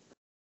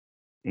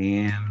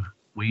 And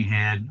we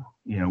had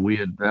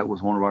that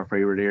was one of our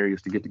favorite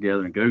areas to get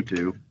together and go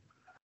to.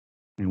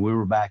 And we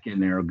were back in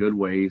there a good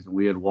ways. And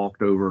we had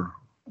walked over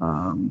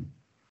around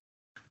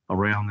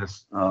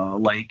this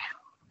lake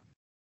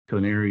to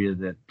an area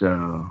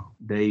that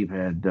Dave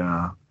had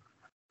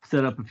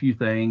set up a few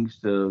things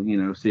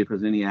to, see if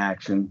there's any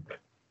action.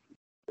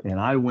 And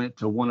I went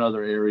to one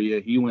other area.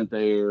 He went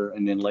there.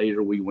 And then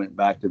later we went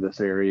back to this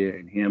area,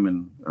 and him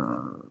and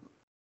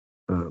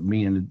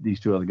me and these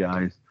two other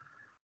guys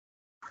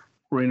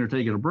were in there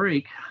taking a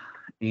break,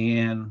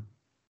 and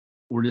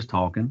we're just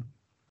talking.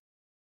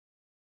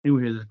 And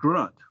we hear this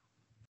grunt.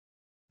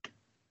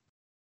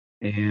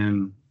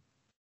 And,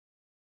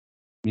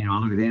 I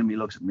look at him, he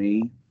looks at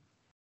me.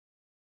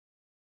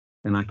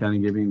 And I kind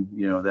of give him,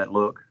 that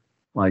look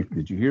like,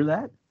 did you hear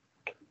that?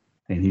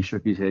 And he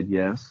shook his head,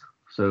 yes.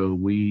 So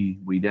we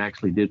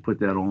actually did put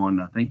that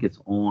on. I think it's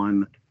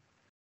on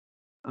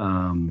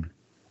the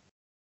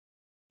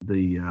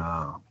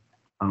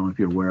I don't know if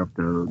you're aware of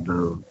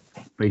the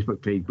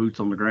Facebook page Boots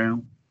on the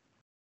Ground.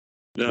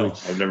 No,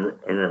 I've never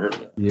heard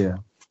that. Yeah.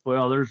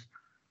 Well, there's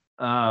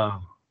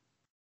I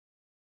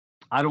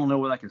don't know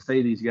what I can say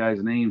to these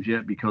guys' names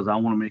yet, because I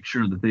want to make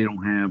sure that they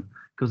don't have,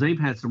 because they've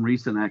had some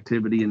recent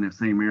activity in that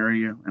same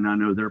area, and I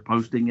know they're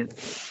posting it.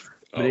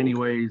 But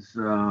anyways,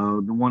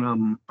 the one of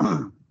them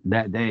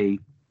that day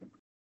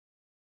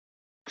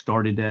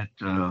started that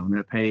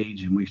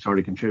page, and we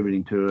started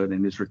contributing to it,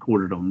 and it's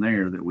recorded on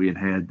there that we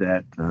had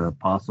that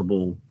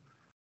possible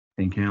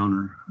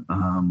encounter.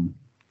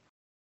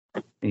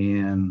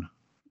 And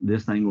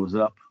this thing was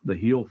up the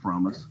hill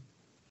from us.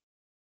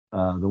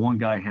 The one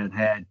guy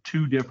had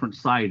two different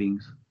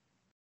sightings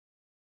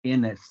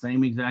in that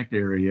same exact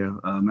area.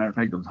 Matter of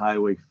fact, it was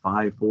Highway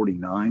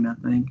 549, I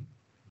think,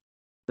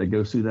 that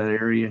goes through that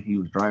area. He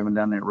was driving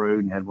down that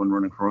road and had one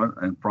running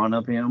in front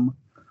of him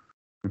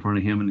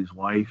and his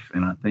wife,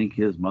 and I think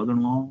his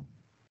mother-in-law.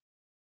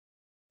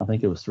 I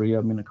think it was three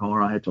of them in the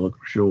car. I had to look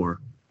for sure.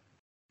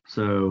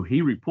 So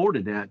he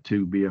reported that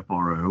to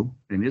BFRO,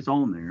 and it's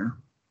on there.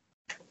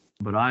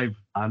 But I've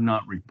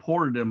not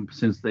reported them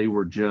since they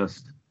were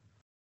just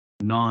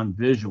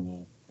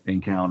non-visual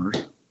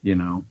encounters,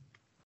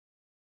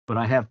 But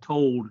I have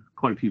told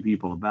quite a few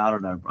people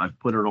about it. I've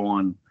put it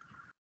on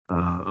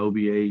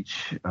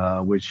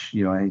OBH, which,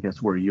 I think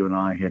that's where you and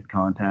I had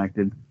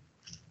contacted.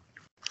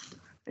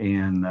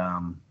 And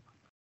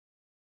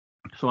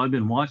so I've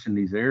been watching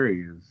these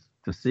areas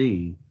to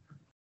see.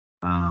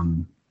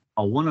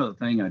 One other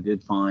thing I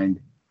did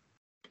find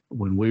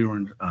when we were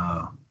in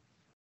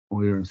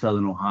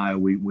Southern Ohio,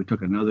 we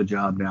took another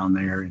job down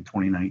there in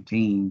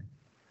 2019,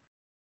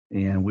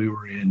 and we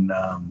were in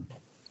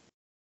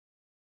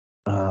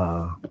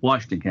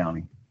Washington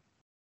County,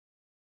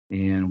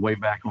 and way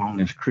back along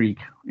this creek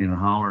in a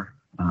holler.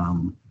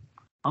 I'm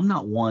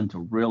not one to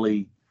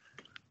really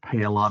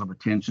pay a lot of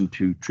attention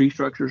to tree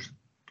structures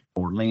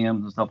or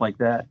limbs and stuff like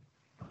that.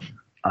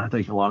 I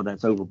think a lot of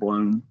that's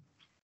overblown,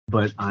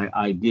 but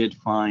I did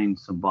find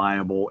some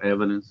viable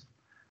evidence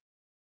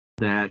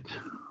that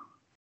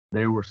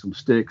there were some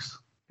sticks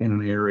in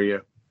an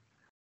area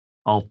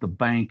off the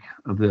bank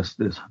of this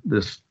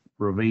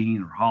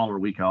ravine or holler,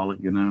 we call it,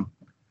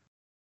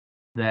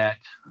 that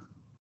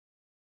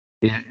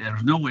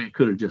there's no way it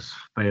could have just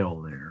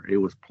fell there. It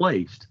was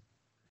placed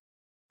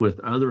with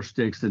other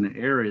sticks in the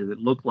area that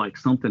looked like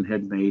something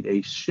had made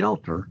a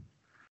shelter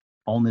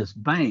on this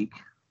bank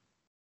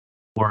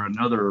where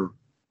another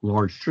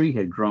large tree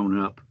had grown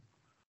up.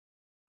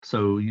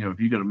 So, if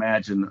you could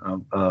imagine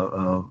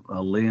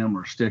a limb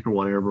or stick or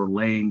whatever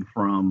laying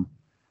from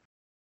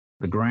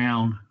the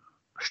ground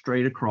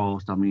straight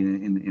across,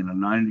 in a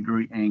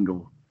 90-degree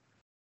angle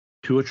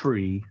to a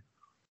tree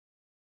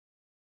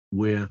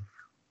with,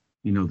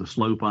 the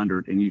slope under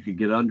it, and you could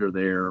get under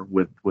there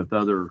with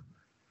other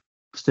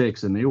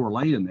sticks, and they were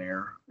laying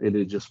there. It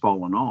had just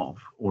fallen off,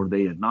 or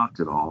they had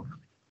knocked it off,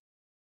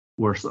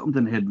 where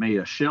something had made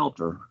a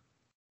shelter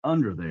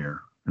under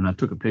there. And I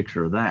took a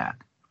picture of that.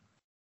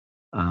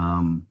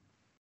 And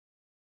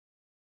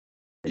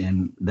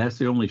that's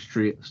the only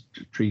tree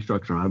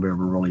structure I've ever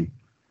really,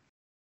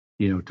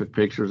 took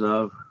pictures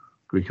of,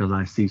 because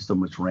I see so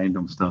much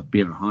random stuff.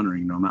 Being a hunter,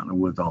 I'm out in the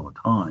woods all the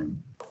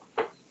time.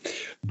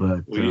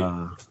 But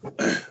yeah,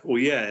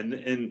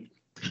 and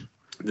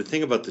the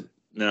thing about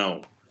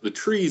the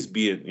trees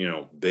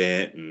being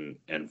bent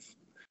and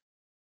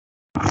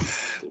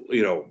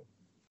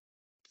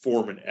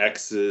forming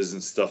X's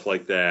and stuff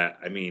like that.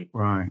 I mean,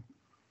 right.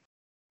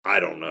 I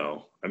don't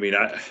know. I mean,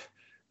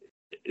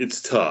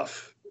 it's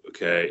tough.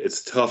 Okay,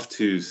 it's tough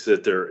to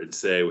sit there and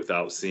say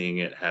without seeing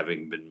it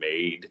having been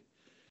made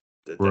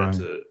that's.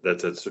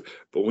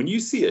 But when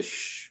you see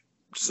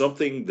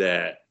something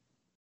that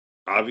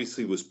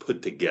obviously was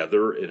put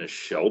together in a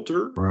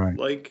shelter, right,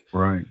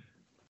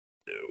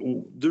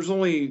 there's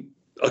only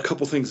a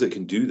couple things that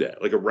can do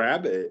that. Like a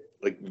rabbit,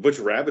 like a bunch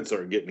of rabbits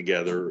aren't getting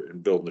together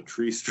and building a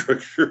tree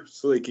structure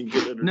so they can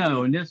get under.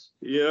 No, and this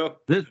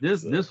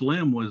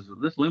limb was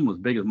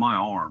big as my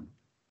arm.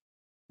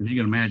 If you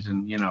can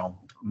imagine,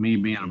 me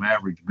being of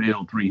average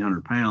build,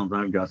 300 pounds,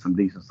 I've got some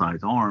decent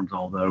sized arms,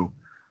 although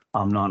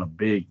I'm not a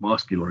big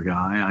muscular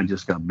guy. I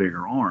just got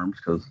bigger arms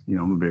because,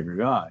 I'm a bigger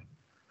guy.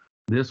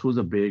 This was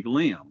a big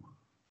limb.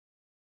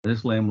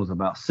 This limb was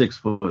about 6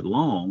 foot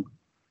long,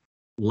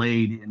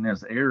 laid in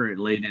this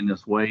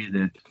way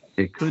that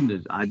it couldn't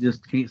have, I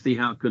just can't see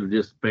how it could have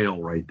just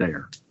fell right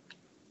there.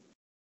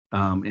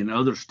 And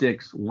other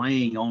sticks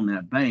laying on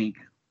that bank,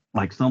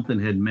 like something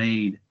had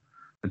made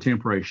a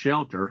temporary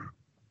shelter.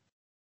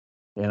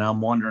 And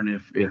I'm wondering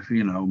if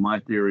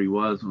my theory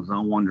was I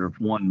wonder if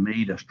one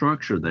made a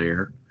structure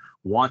there,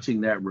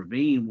 watching that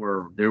ravine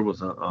where there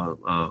was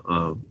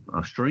a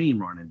stream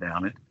running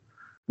down it,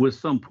 with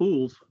some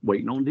pools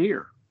waiting on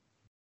deer.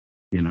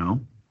 Yeah.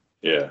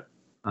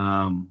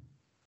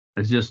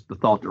 It's just the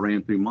thought that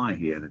ran through my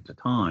head at the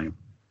time.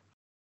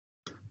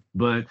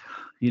 But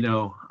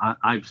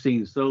I've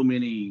seen so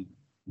many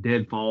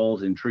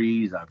deadfalls in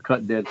trees. I've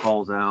cut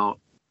deadfalls out.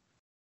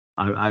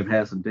 I've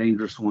had some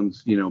dangerous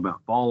ones,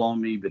 about fall on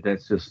me, but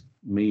that's just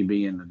me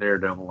being the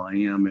daredevil I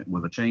am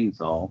with a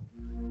chainsaw.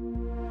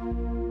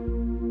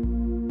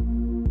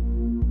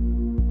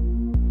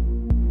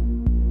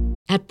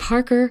 At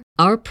Parker,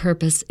 our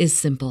purpose is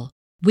simple.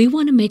 We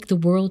want to make the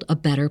world a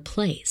better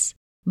place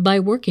by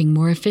working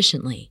more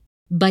efficiently,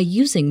 by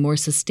using more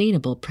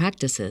sustainable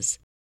practices,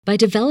 by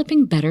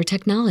developing better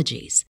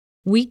technologies.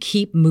 We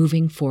keep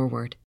moving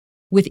forward.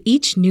 With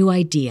each new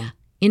idea,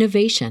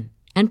 innovation,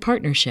 and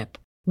partnership,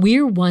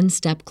 we're one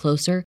step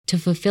closer to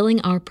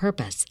fulfilling our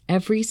purpose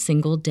every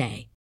single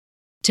day.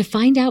 To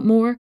find out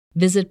more,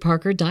 visit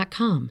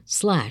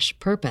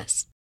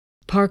parker.com/purpose.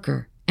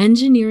 Parker,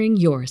 engineering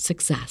your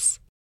success.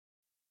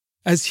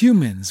 As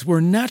humans, we're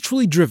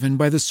naturally driven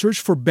by the search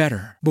for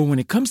better. But when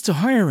it comes to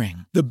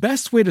hiring, the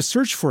best way to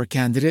search for a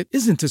candidate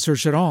isn't to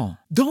search at all.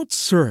 Don't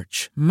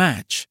search,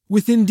 match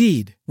with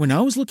Indeed. When I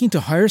was looking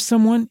to hire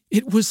someone,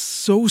 it was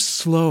so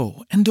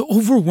slow and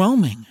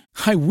overwhelming.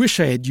 I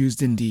wish I had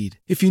used Indeed.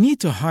 If you need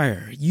to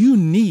hire, you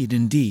need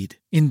Indeed.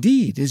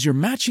 Indeed is your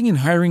matching and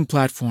hiring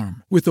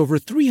platform with over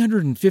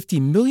 350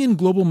 million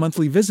global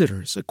monthly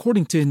visitors,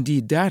 according to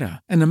Indeed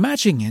data, and a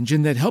matching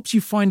engine that helps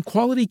you find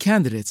quality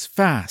candidates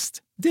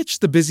fast. Ditch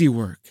the busy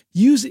work.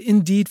 Use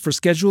Indeed for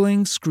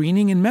scheduling,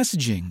 screening, and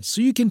messaging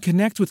so you can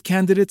connect with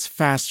candidates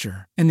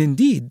faster. And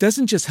Indeed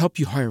doesn't just help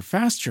you hire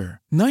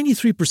faster.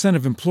 93%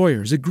 of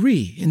employers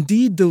agree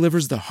Indeed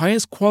delivers the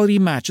highest quality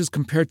matches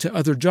compared to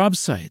other job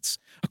sites,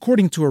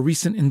 according to a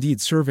recent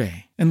Indeed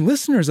survey. And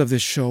listeners of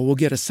this show will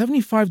get a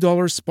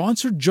 $75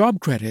 sponsored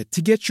job credit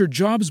to get your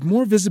jobs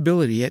more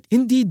visibility at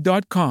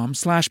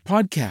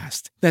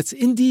Indeed.com/podcast. That's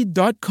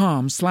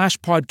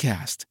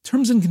Indeed.com/podcast.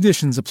 Terms and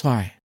conditions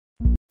apply.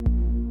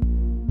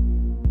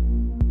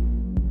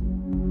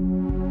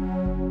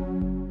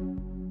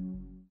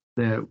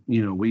 That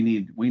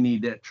we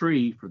need that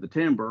tree for the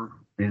timber,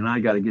 and I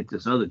got to get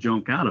this other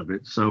junk out of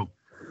it. So,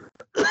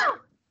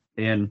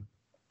 and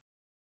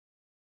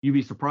you'd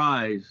be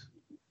surprised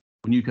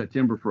when you cut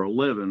timber for a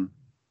living,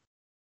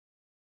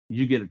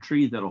 you get a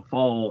tree that'll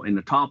fall and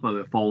the top of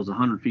it falls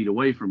 100 feet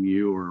away from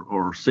you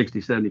or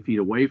 60, 70 feet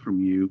away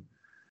from you.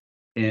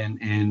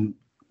 And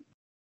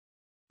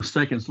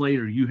seconds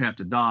later, you have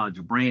to dodge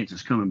a branch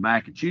that's coming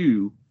back at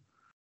you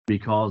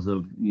because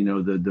of,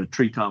 the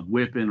treetop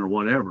whipping or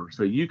whatever.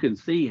 So you can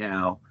see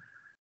how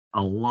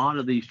a lot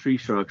of these tree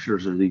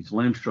structures or these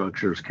limb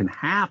structures can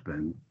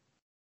happen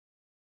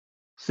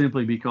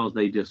simply because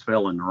they just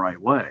fell in the right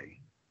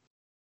way.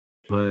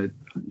 But,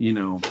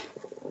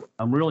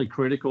 I'm really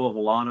critical of a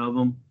lot of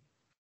them,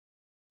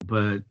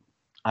 but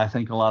I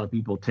think a lot of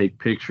people take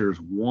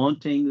pictures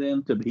wanting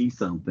them to be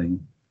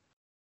something,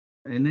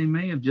 and they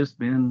may have just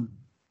been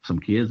some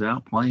kids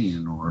out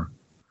playing or,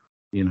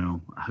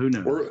 who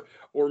knows?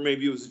 Or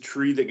maybe it was a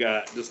tree that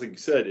got, just like you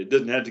said, it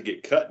doesn't have to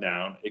get cut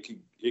down.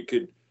 It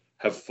could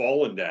have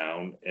fallen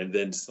down and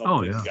then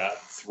something got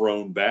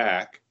thrown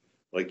back,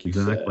 like you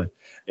said.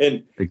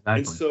 And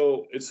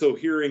so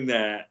hearing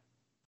that,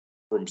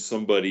 from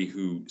somebody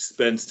who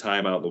spends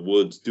time out in the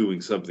woods doing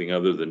something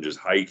other than just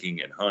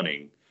hiking and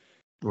hunting,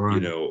 Right.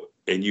 you know,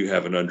 and you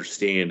have an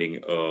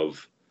understanding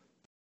of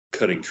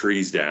cutting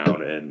trees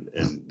down and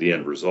the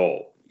end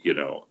result, you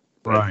know.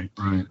 Right.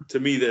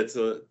 To me, that's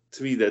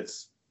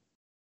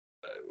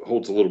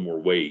holds a little more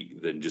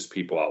weight than just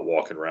people out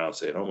walking around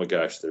saying, "Oh my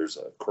gosh, there's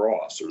a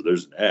cross or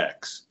there's an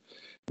X."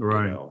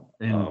 Right.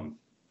 You know?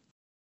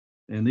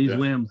 And these Yeah.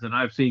 limbs that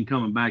I've seen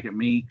coming back at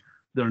me,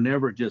 they're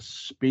never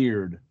just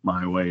speared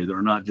my way.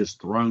 They're not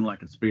just thrown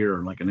like a spear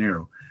or like an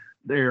arrow.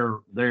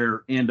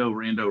 They're end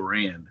over end over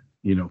end,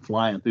 you know,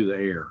 flying through the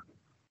air.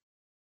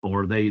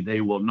 Or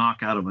they will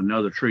knock out of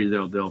another tree.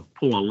 They'll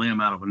pull a limb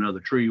out of another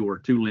tree, or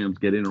two limbs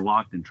get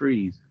interlocked in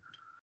trees,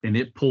 and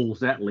it pulls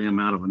that limb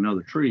out of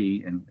another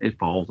tree and it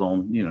falls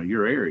on, you know,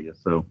 your area.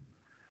 So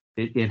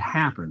it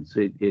happens.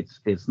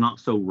 It's not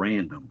so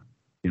random.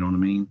 You know what I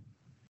mean?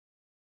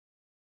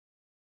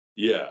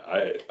 Yeah,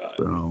 I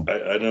know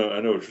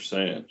what you're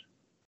saying.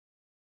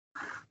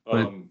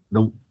 But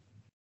go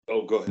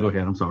ahead. Go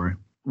ahead. I'm sorry.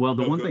 Well,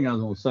 the one thing I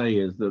was going to say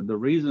is the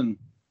reason,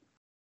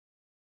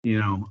 you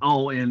know.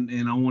 Oh, and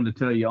I wanted to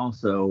tell you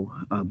also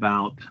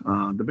about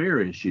the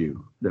bear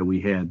issue that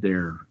we had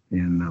there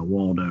in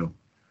Waldo.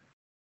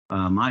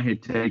 I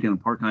had taken a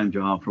part-time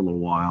job for a little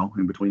while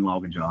in between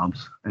logging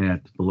jobs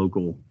at the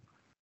local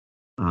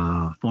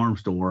farm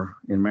store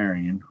in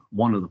Marion,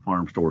 one of the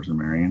farm stores in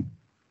Marion.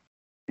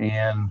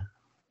 And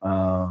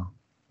the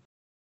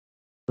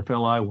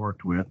fellow I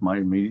worked with, my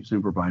immediate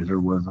supervisor,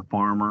 was a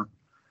farmer.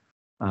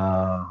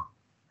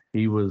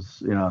 He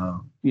was,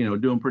 you know,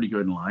 doing pretty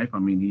good in life. I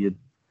mean, he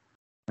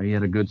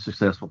had a good,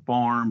 successful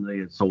farm. They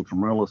had sold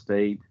some real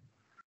estate.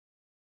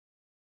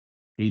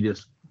 He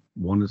just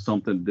wanted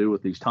something to do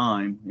with his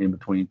time in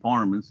between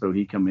farming, so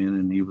he come in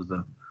and he was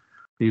a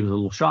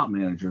little shop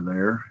manager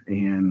there.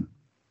 And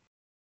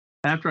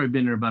after I'd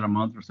been there about a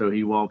month or so,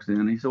 he walks in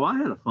and he said, "Well, I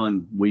had a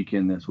fun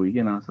weekend this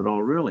weekend." I said, "Oh,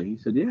 really?" He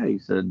said, "Yeah." He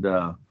said,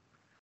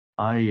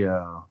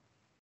 "I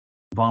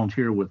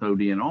volunteer with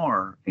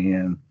ODNR,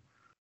 and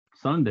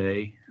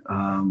Sunday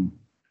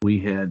we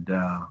had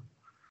got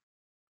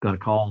a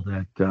call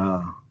that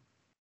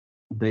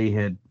they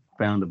had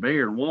found a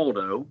bear in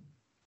Waldo,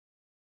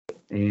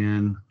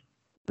 and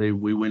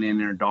we went in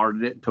there and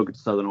darted it and took it to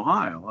Southern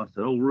Ohio." I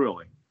said, "Oh,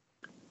 really?"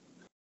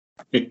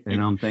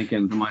 And I'm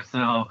thinking to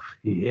myself,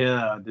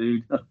 yeah,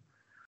 dude,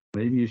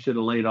 maybe you should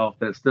have laid off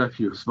that stuff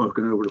you were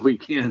smoking over the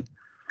weekend.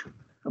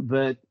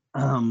 But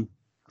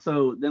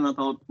so then I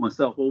thought to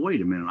myself, well,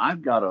 wait a minute,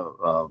 I've got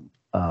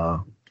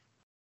a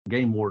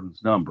game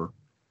warden's number,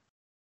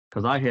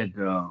 because I had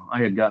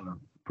gotten a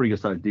pretty good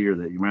sized deer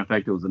that, as a matter of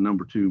fact, it was a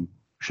number 2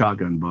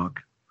 shotgun buck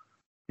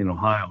in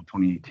Ohio,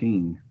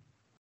 2018,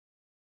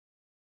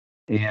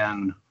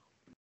 and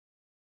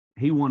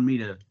he wanted me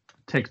to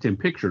text him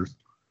pictures.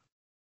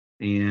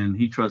 And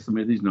he trusted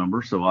me with these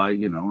numbers. So I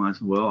said,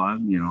 well, I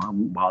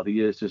won't bother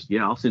you. It's just,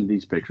 yeah, I'll send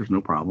these pictures,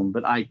 no problem.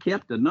 But I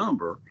kept the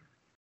number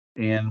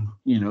and,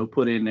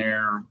 put in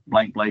there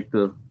blank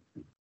the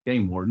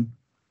game warden.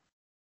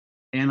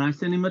 And I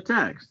sent him a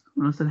text.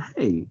 And I said,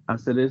 hey,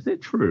 is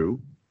it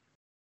true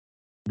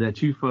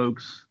that you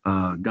folks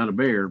got a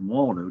bear in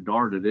Waldo,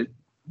 darted it,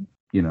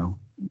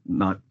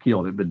 not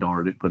killed it, but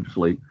darted it, put it to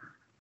sleep,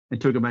 and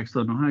took it back to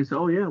Southern Ohio? He said,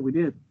 oh, yeah, we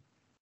did.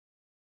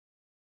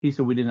 He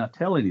said, we did not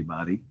tell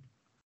anybody,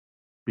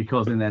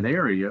 because in that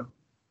area,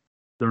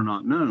 they're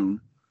not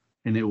known,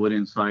 and it would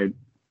incite,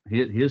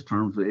 his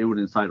terms, it would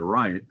incite a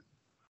riot,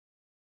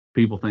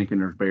 people thinking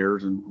there's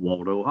bears in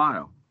Waldo,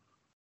 Ohio.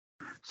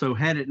 So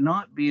had it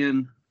not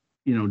been,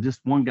 just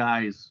one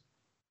guy's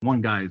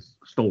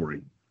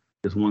story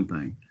is one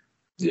thing.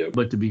 Yeah.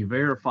 But to be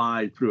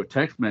verified through a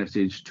text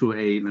message to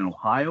an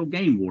Ohio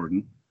game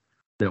warden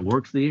that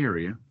works the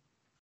area,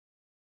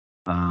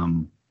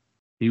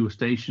 he was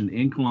stationed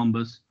in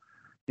Columbus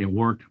and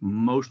worked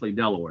mostly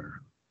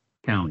Delaware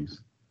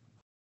counties.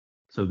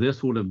 So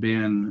this would have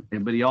been,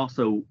 but he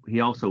also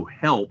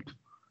helped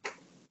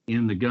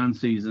in the gun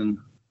season,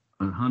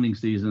 hunting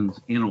seasons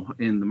in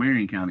the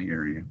Marion County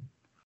area,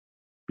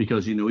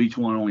 because each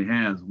one only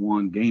has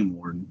one game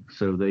warden,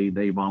 so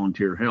they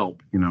volunteer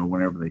help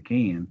whenever they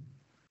can.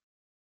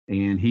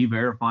 And he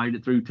verified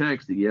it through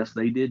text that yes,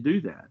 they did do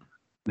that.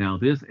 Now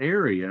this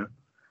area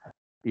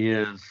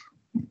is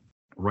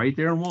right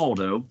there in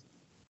Waldo,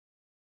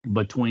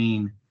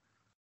 between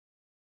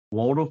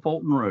Waldo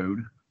Fulton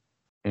Road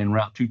and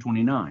Route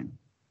 229.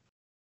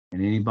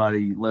 And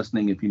anybody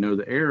listening, if you know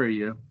the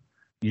area,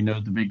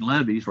 the big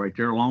levees right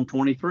there along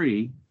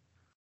 23,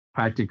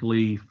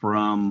 practically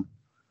from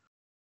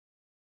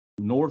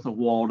north of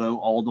Waldo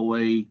all the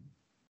way,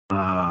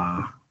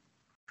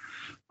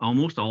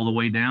 almost all the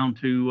way down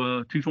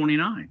to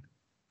 229.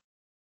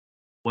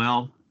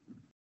 Well,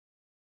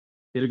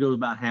 it goes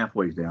about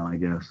halfway down, I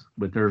guess.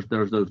 But there's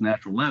those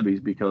natural levees,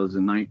 because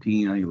in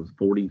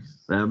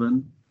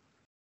 1947,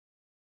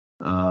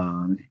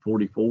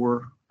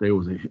 44, there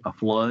was a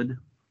flood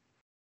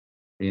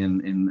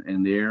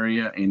in the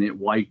area, and it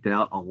wiped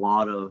out a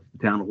lot of the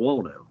town of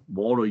Waldo.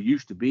 Waldo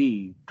used to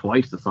be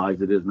twice the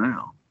size it is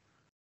now.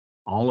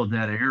 all of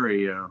that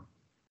area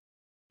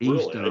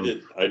east Really?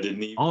 of. I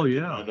didn't even. Oh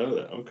yeah. I know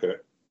that. Okay.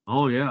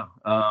 Oh yeah.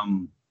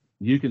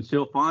 You can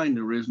still find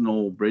the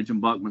original bridge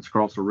embankments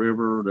across the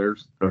river.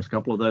 There's a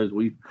couple of those.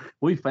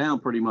 We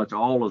found pretty much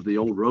all of the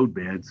old road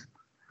beds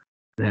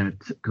that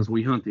because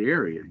we hunt the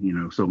area,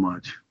 so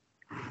much.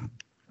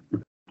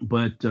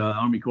 But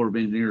Army Corps of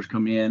Engineers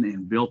come in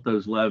and built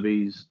those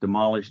levees,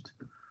 demolished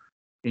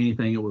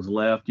anything that was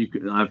left.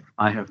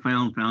 I have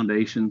found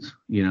foundations,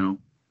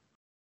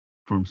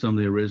 from some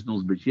of the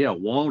originals. But yeah,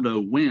 Waldo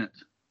went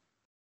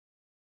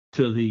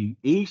to the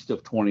east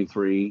of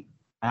 23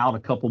 out a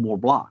couple more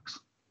blocks.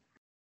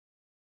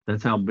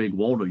 That's how big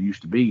Waldo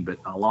used to be. But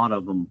a lot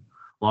of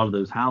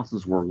those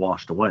houses were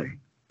washed away.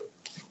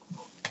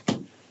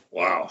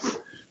 Wow.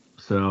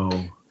 So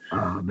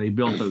they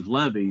built those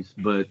levees,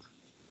 but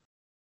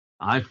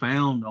I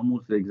found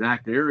almost the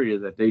exact area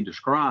that they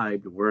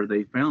described where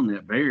they found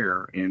that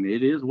bear, and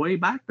it is way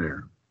back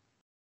there.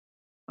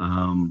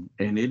 And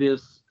it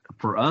is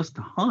for us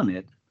to hunt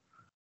it.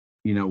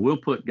 We'll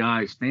put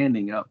guys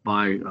standing up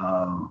by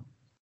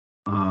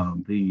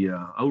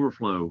the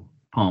overflow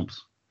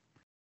pumps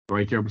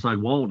right there beside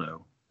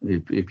Waldo.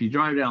 If you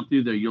drive down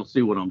through there, you'll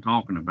see what I'm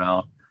talking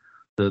about.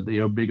 The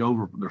big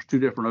there's two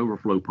different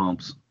overflow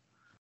pumps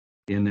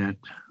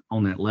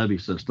on that levee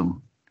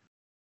system.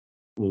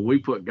 Well, we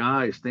put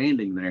guys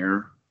standing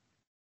there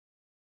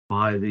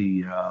by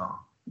the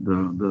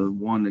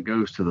one that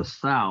goes to the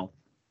south,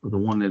 or the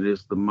one that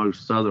is the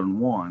most southern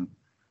one,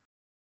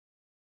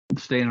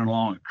 standing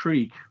along a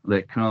creek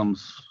that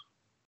comes,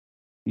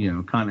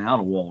 kind of out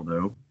of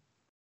Waldo.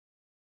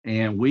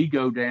 And we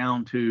go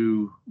down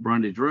to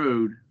Brundage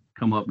Road,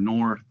 come up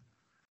north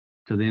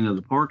to the end of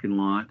the parking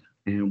lot,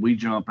 and we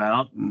jump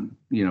out and,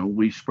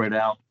 we spread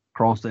out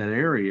across that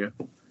area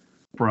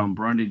from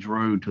Brundage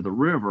Road to the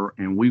river,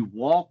 and we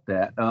walk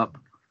that up.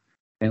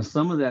 And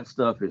some of that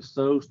stuff is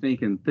so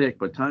stinking thick,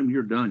 by the time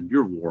you're done,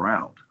 you're wore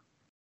out.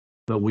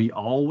 But we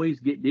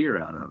always get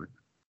deer out of it.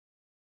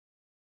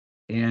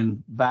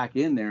 And back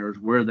in there is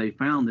where they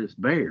found this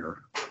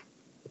bear.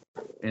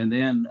 And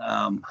then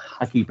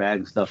I keep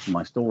adding stuff to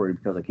my story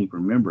because I keep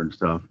remembering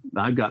stuff.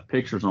 I've got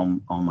pictures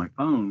on my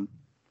phone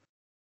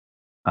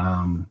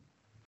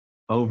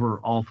over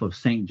off of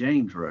St.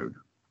 James Road.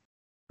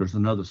 There's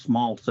another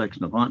small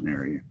section of hunting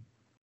area.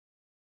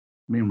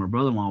 Me and my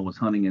brother-in-law was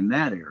hunting in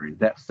that area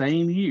that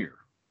same year,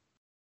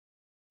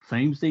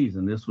 same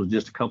season. This was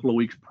just a couple of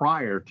weeks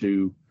prior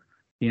to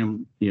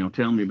him,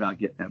 telling me about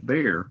getting that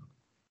bear.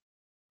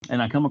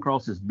 And I come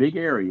across this big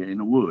area in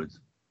the woods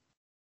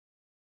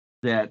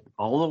that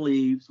all the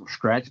leaves were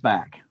scratched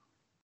back.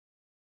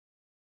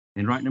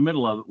 And right in the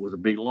middle of it was a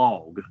big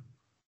log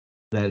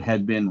that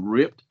had been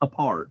ripped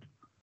apart.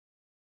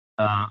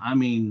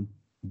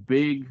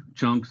 Big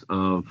chunks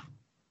of,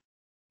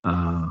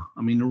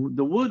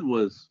 the wood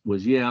was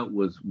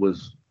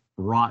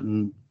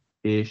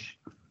rotten-ish,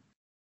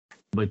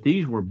 but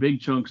these were big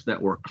chunks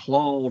that were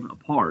clawed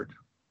apart,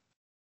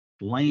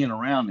 laying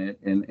around it.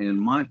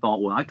 And my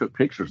thought, well, I took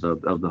pictures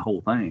of the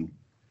whole thing,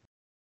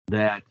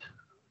 that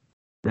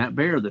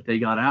bear that they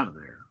got out of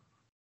there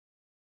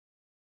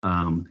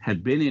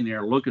had been in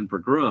there looking for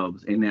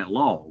grubs in that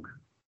log,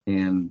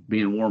 and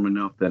being warm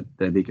enough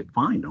that he could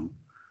find them.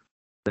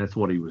 That's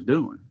what he was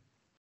doing.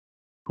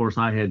 Of course,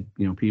 I had,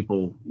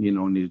 people,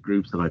 in these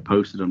groups that I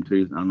posted them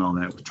to. I know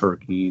that was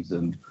turkeys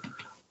and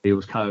it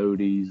was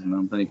coyotes, and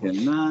I'm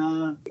thinking,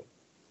 nah.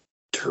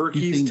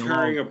 Turkeys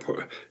tearing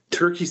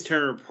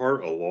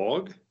apart a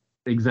log?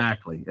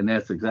 Exactly, and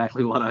that's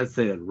exactly what I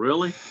said.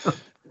 Really,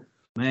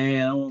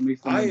 man, I want me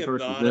some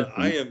turkeys.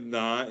 I am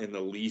not in the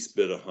least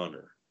bit a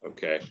hunter.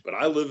 Okay, but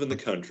I live in the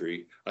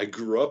country. I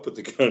grew up in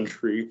the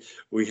country.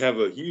 We have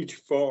a huge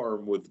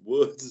farm with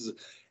woods.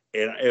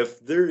 And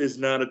if there is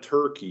not a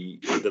turkey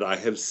that I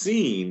have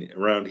seen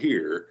around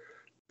here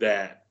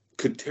that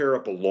could tear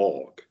up a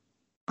log,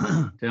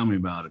 tell me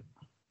about it.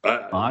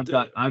 I've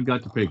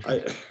got the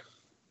picture.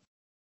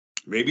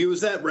 Maybe it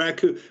was that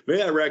raccoon. Maybe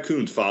that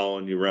raccoon's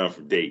following you around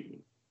from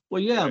Dayton.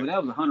 Well, yeah, but that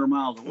was 100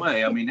 miles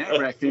away. That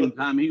raccoon,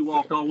 time he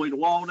walked all the way to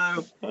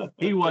Waldo,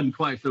 he wasn't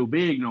quite so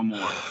big no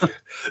more.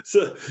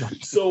 So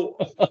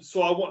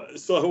I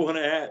want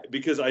to add,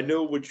 because I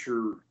know what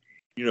you're.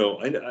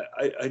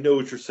 I know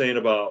what you're saying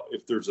about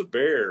if there's a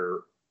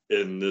bear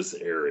in this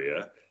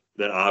area,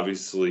 then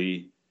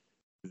obviously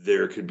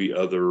there could be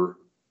other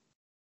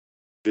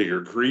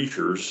bigger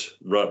creatures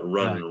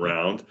running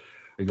around.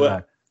 Exactly.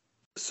 But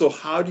so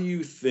how do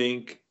you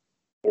think,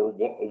 or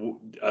what,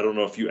 I don't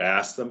know if you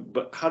asked them,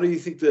 but how do you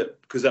think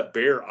that, because that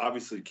bear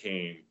obviously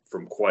came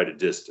from quite a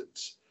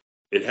distance.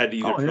 It had to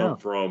either come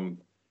from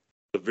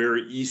the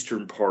very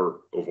eastern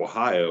part of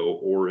Ohio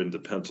or into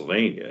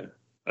Pennsylvania.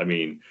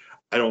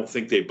 I don't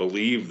think they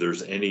believe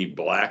there's any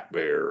black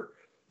bear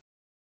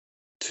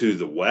to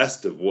the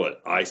west of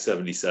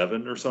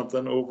I-77 or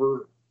something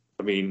over.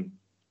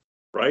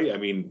 Right?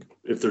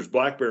 If there's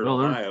black bear in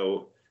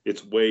Ohio,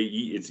 it's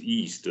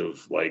east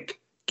of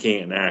like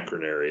Canton,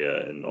 Akron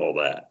area and all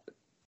that.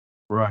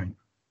 Right.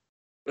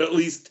 At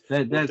least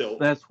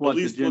that's what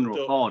the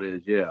general thought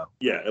is. Yeah.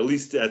 Yeah. At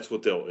least that's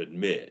what they'll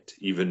admit,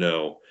 even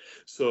though.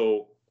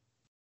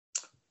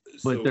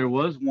 But there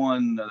was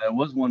one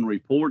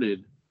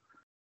reported,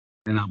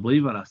 and I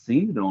believe I've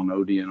seen it on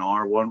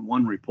ODNR.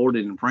 One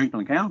reported in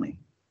Franklin County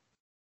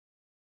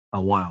a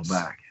while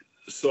back.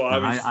 So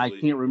obviously, I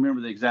can't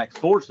remember the exact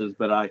sources,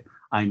 but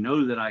I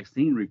know that I've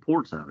seen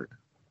reports of it.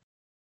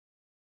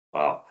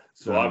 Wow.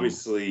 So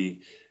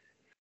obviously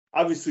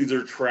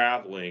they're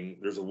traveling.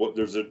 There's a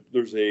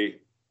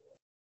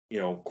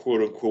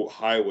quote unquote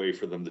highway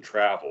for them to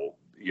travel.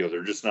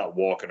 They're just not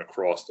walking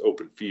across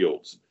open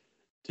fields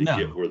to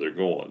get where they're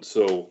going.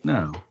 So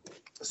I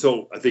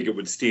think it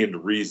would stand to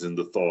reason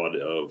the thought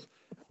of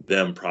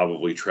them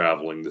probably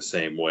traveling the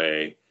same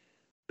way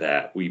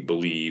that we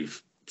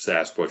believe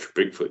Sasquatch or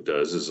Bigfoot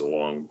does, is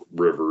along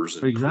rivers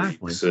and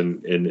creeks,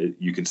 and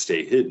you can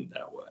stay hidden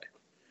that way.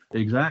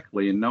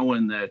 Exactly. And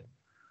knowing that,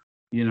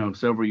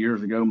 several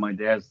years ago, my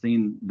dad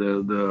seen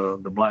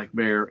the black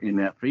bear in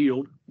that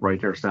field right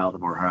there south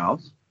of our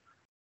house.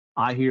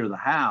 I hear the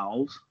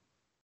howls.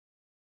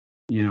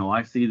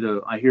 I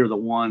hear the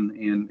one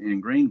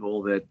in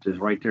Greenville that is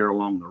right there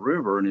along the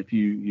river. And if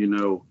you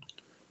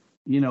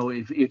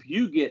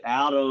get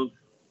out of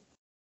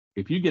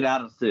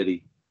the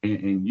city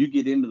and you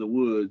get into the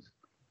woods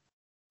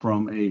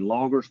from a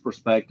logger's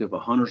perspective, a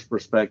hunter's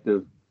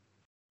perspective,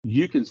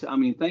 you can,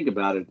 think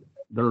about it.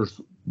 There's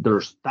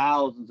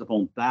thousands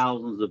upon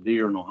thousands of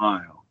deer in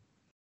Ohio.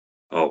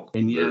 Oh,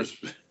 and there's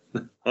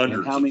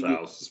hundreds of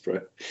thousands,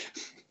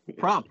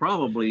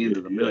 probably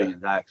into the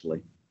millions,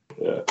 actually.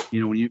 Yeah.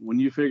 When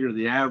you figure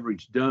the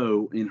average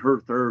doe in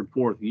her third,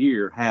 fourth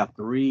year have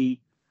 2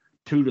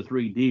 to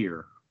 3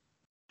 deer,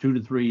 2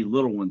 to 3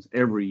 little ones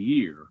every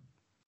year.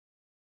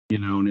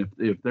 And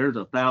if there's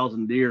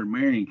 1,000 deer in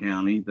Marion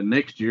County, the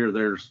next year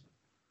there's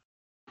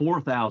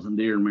 4,000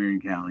 deer in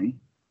Marion County.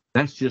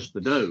 That's just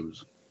the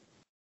does.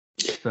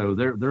 So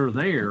they're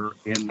there.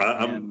 And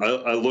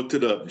I looked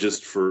it up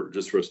just for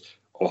us.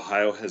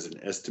 Ohio has an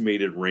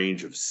estimated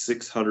range of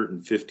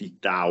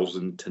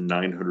 650,000 to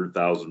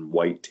 900,000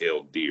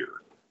 white-tailed deer.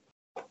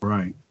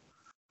 Right.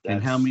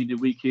 And how many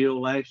did we kill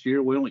last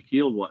year? We only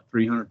killed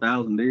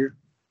 300,000 deer?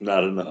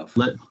 Not enough.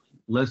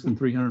 Less than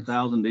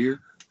 300,000 deer?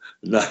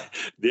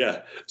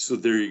 Yeah. So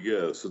there you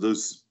go. So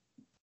those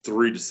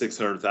 300,000 to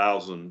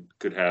 600,000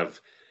 could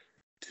have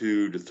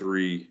 2 to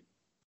 3.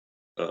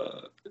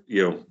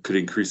 Could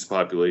increase the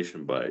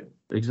population by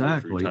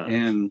exactly.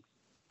 And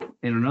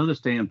another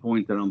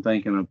standpoint that I'm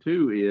thinking of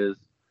too is,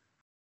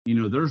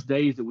 there's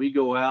days that we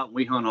go out and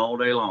we hunt all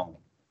day long.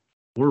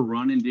 We're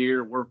running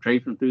deer, we're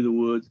chasing through the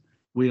woods,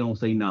 we don't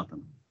see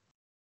nothing.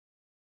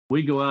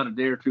 We go out a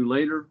day or two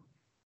later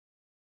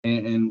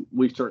and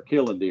we start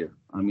killing deer.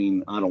 I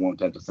don't want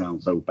that to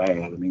sound so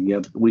bad.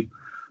 We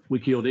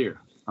kill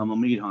deer. I'm a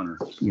meat hunter.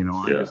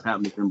 I just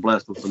happen to have been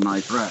blessed with some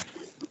nice racks.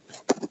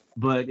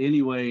 But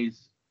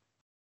anyways,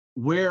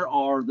 where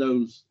are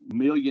those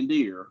million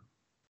deer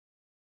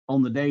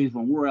on the days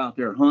when we're out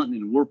there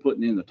hunting and we're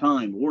putting in the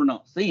time, we're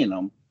not seeing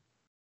them?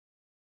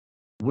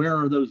 Where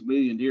are those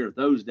million deer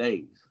those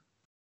days?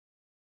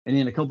 And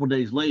then a couple of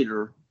days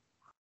later,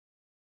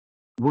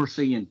 we're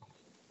seeing,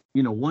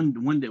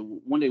 one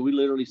day we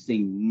literally see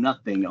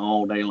nothing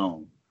all day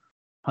long.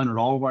 Hunted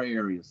all of our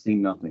areas,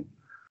 seen nothing.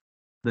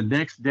 The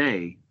next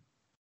day,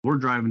 we're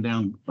driving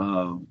down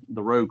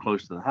the road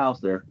close to the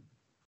house there,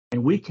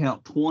 and we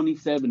count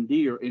 27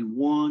 deer in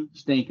one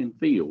stinking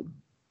field.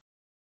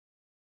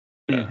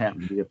 It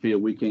happened to be a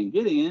field we can't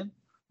get in,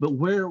 but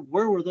where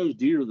were those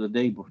deer the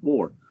day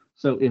before?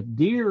 So if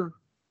deer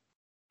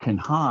can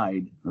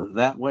hide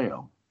that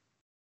well,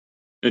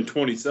 and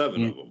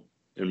 27 of them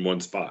in one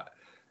spot,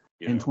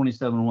 and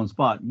 27 in one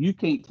spot, you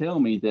can't tell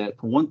me that,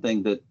 for one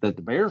thing, that the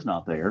bear's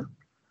not there,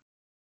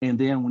 and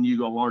then when you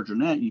go larger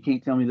than that, you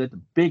can't tell me that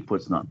the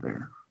Bigfoot's not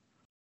there.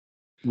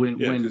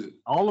 When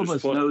all of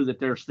us know that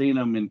they're seeing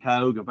them in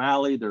Cuyahoga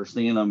Valley, they're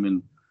seeing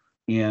them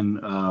in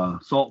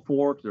Salt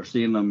Fork, they're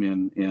seeing them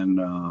in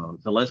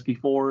Zaleski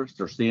Forest,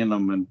 they're seeing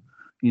them in,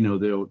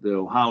 the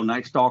Ohio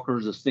Night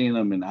Stalkers are seeing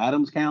them in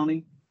Adams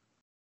County.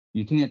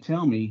 You can't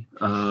tell me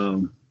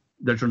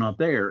that you're not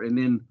there. And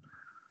then,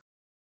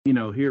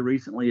 here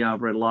recently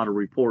I've read a lot of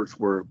reports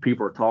where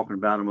people are talking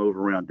about them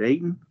over around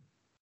Dayton.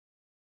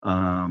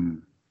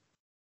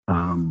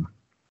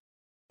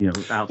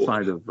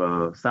 Outside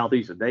of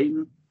southeast of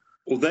Dayton.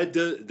 Well,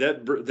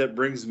 that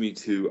brings me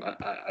to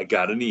I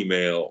got an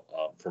email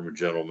from a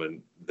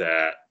gentleman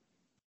that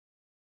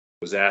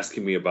was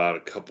asking me about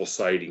a couple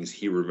sightings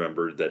he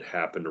remembered that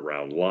happened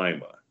around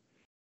Lima,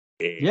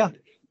 and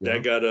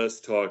that got us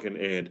talking.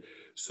 And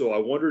so I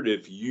wondered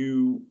if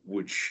you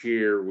would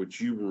share what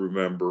you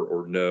remember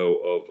or know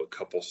of a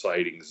couple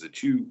sightings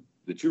that you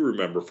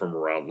remember from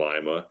around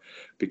Lima,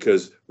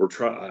 because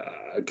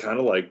I kind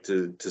of like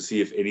to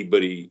see if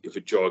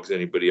it jogs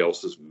anybody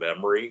else's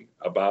memory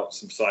about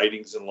some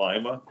sightings in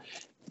Lima,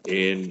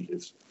 and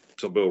if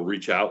somebody will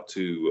reach out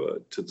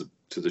to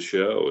the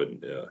show,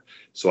 and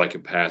so I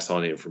can pass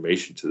on the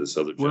information to this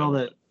other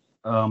gentleman.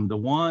 The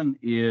one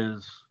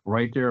is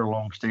right there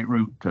along State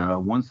Route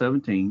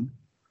 117,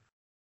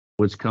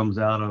 which comes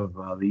out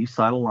of the east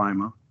side of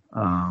Lima,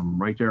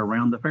 right there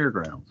around the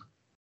fairgrounds,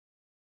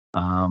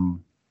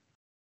 and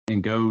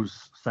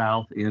goes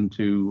south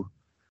into,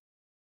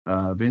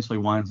 eventually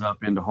winds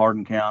up into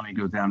Hardin County,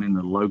 goes down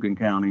into Logan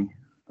County,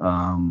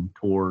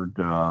 toward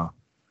the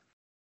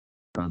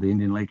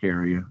Indian Lake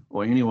area.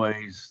 Well,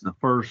 anyways, the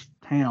first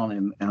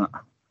town, and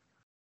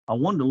I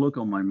wanted to look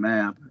on my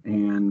map,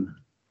 and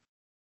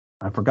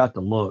I forgot to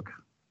look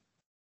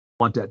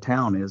what that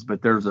town is,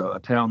 but there's a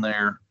town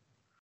there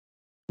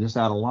just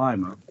out of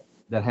Lima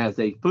that has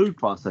a food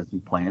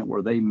processing plant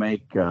where they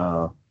make,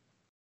 seem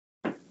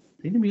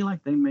to me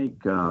like they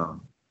make, I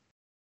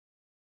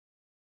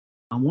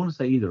want to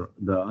say either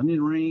the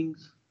onion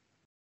rings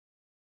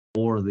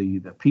or the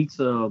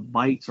pizza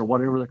bites or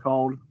whatever they're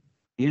called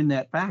in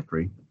that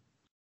factory.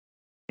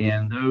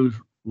 And those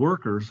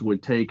workers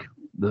would take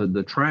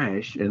the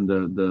trash and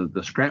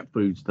the scrap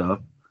food stuff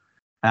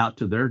out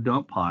to their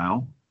dump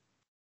pile,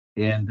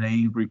 and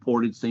they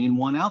reported seeing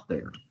one out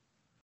there.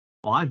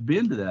 Well, I've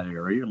been to that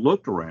area,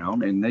 looked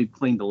around, and they've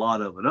cleaned a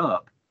lot of it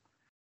up.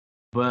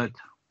 But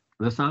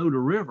the Scioto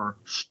River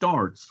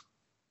starts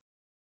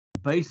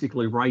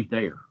basically right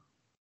there.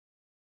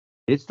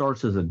 It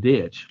starts as a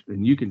ditch,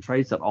 and you can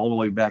trace it all the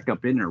way back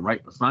up in there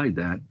right beside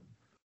that.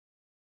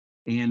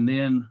 And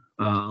then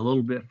a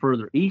little bit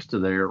further east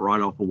of there,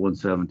 right off of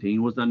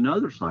 117, was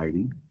another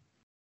sighting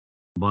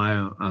by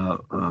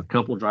a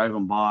couple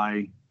driving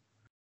by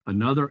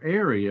another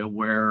area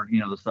where,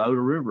 the Scioto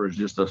River is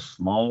just a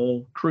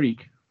small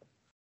creek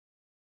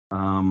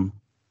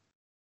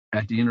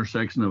at the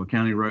intersection of a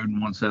county road and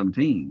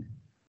 117.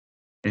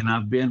 And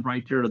I've been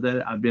right there to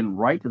that. I've been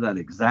right to that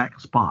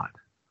exact spot.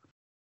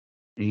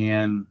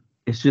 And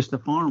it's just a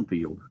farm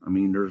field. I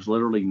mean, there's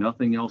literally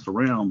nothing else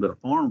around but a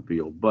farm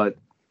field. But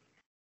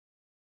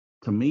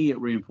to me, it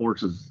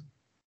reinforces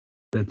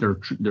that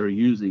they're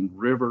using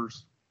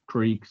rivers,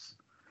 creeks,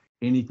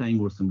 anything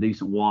with some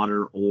decent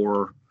water,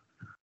 or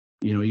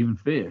even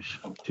fish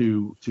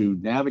to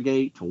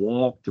navigate, to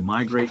walk, to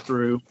migrate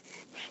through.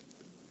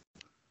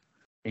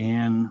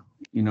 And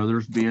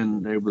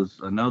there was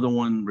another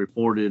one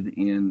reported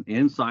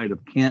inside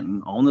of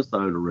Kenton on the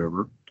Scioto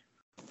River,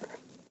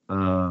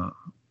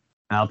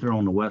 out there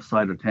on the west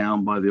side of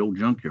town by the old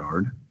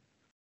junkyard.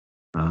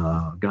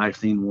 Guy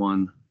seen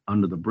one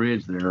under the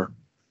bridge there,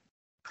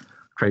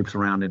 traipse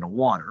around in the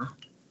water.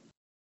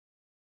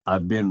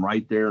 I've been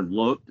right there and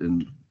looked,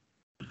 and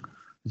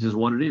it's just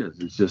what it is.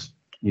 It's just,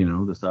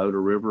 the Scioto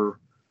River,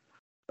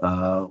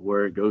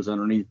 where it goes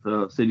underneath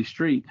City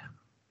Street.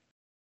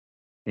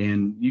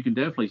 And you can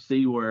definitely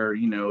see where,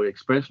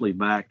 especially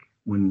back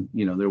when,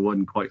 there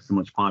wasn't quite so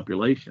much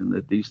population,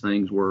 that these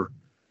things were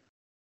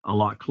a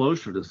lot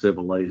closer to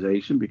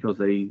civilization because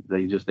they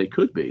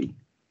could be.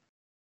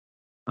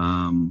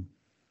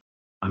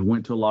 I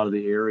went to a lot of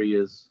the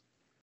areas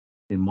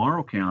in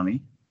Morrow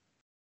County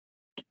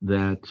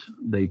that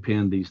they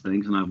pinned these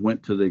things, and I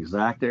went to the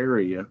exact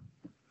area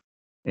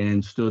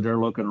and stood there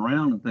looking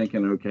around and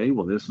thinking, okay,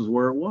 well, this is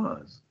where it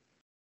was.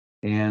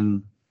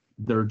 And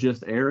they're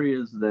just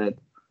areas that,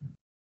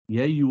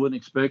 you wouldn't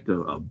expect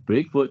a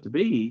Bigfoot to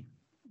be,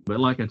 but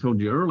like I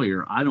told you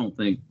earlier, I don't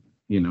think,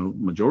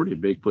 majority of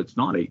Bigfoot's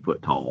not 8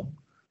 foot tall,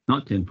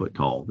 not 10 foot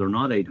tall. They're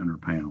not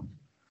 800 pounds.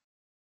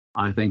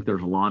 I think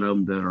there's a lot of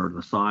them that are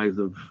the size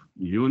of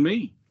you and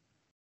me,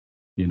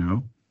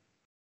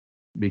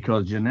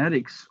 because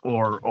genetics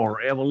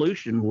or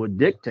evolution would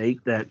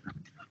dictate that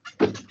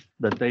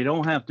they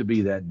don't have to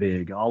be that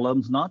big. All of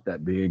them's not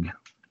that big.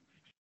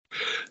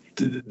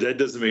 That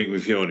doesn't make me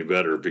feel any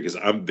better, because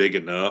I'm big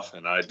enough,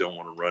 and I don't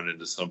want to run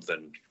into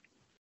something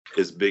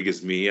as big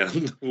as me out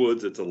in the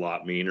woods. It's a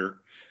lot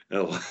meaner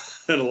and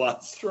a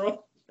lot strong.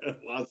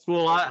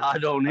 Well, I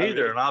don't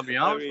either, and I'll be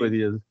honest with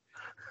you,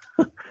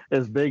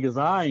 as big as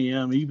I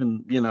am,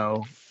 even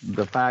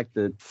the fact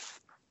that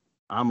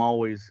I've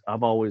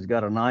always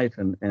got a knife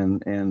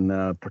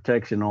and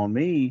protection on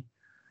me.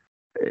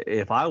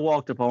 If I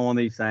walked up on one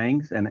of these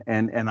things, and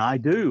I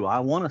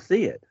want to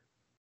see it.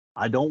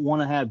 I don't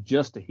want to have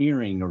just a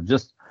hearing or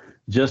just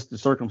the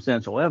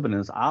circumstantial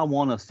evidence. I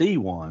want to see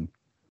one.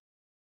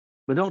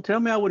 But don't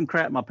tell me I wouldn't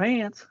crap my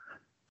pants.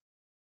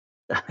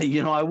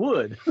 I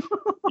would.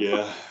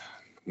 Yeah.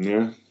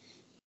 Well,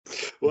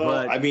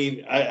 but, I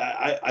mean,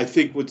 I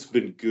think what's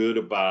been good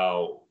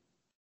about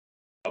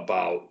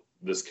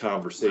this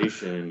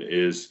conversation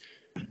is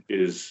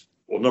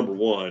well, number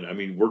one, I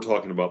mean, we're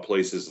talking about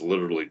places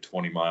literally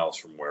 20 miles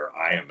from where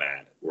I am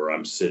at, where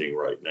I'm sitting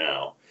right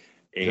now.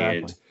 And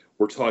exactly.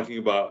 We're talking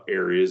about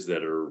areas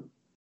that are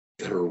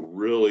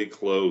really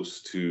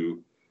close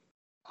to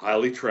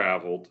highly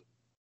traveled,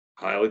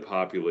 highly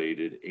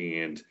populated,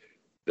 and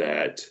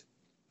that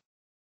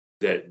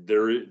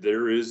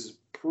there is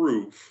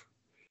proof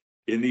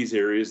in these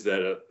areas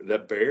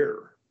that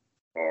bear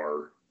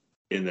are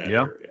in that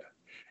area.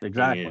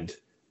 Exactly.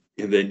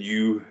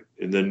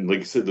 And then like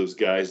I said, those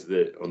guys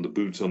that on the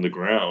boots on the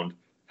ground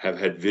have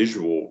had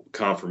visual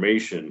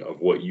confirmation of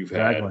what you've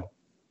had,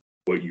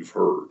 what you've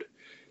heard.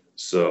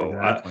 So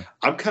Exactly.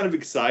 I'm kind of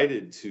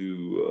excited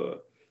to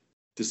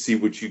see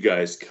what you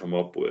guys come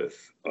up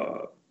with.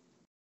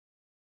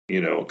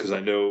 Because I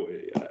know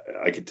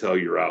I can tell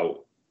you're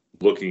out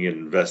looking and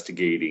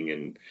investigating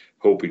and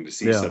hoping to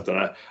see Yeah. something.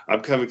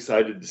 I'm kind of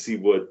excited to see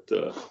what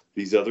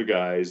these other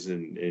guys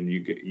and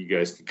you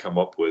guys can come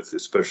up with,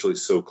 especially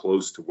so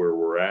close to where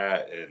we're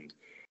at. And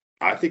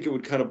I think it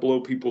would kind of blow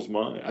people's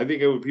mind. I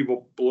think it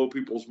would blow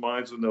people's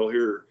minds when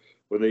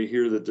they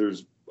hear that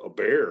there's a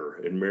bear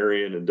in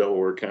Marion and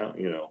Delaware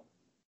County, in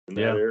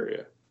that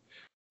area.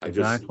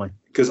 Exactly.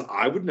 Because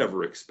I would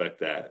never expect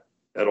that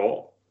at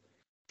all.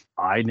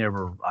 I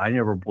never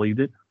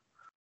believed it.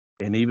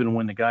 And even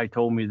when the guy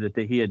told me that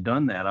he had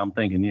done that, I'm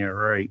thinking, yeah,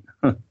 right.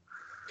 Well,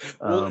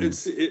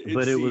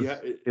 but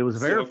it was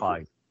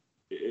verified.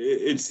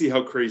 And see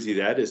how crazy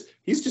that is.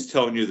 He's just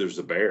telling you there's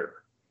a bear.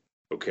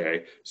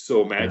 Okay.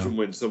 So imagine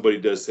when somebody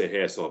does say,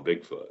 hey, I saw a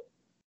Bigfoot.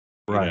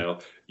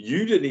 Right.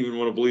 You didn't even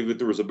want to believe that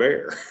there was a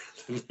bear.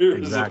 There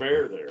was a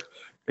bear there.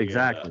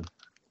 Exactly.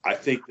 I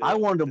think I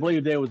wanted to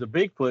believe there was a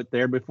Bigfoot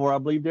there before I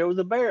believed there was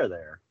a bear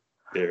there.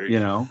 There you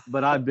go.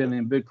 But I've been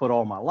in Bigfoot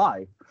all my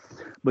life.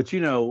 But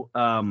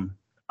I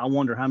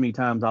wonder how many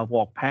times I've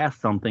walked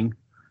past something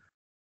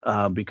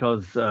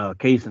because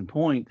case in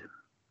point,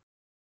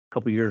 a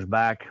couple of years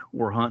back,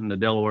 we're hunting the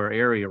Delaware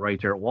area right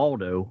there at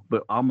Waldo,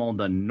 but I'm on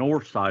the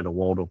north side of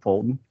Waldo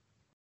Fulton,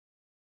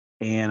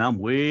 and I'm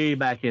way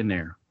back in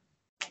there.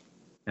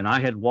 And I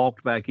had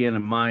walked back in,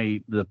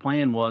 and the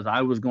plan was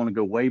I was going to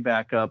go way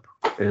back up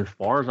as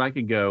far as I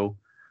could go,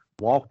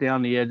 walk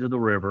down the edge of the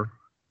river,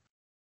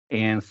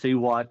 and see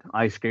what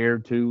I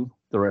scared to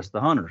the rest of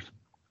the hunters.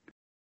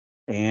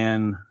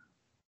 And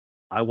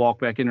I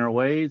walked back in their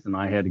ways, and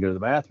I had to go to the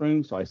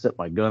bathroom, so I set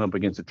my gun up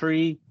against a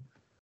tree.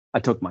 I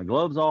took my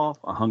gloves off.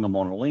 I hung them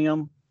on a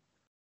limb.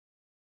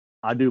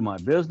 I do my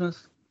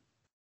business.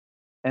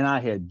 And I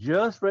had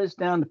just reached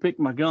down to pick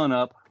my gun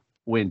up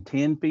when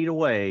 10 feet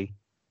away,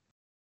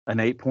 an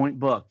 8-point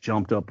buck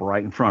jumped up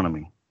right in front of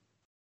me.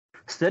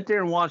 Sit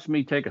there and watch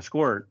me take a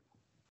squirt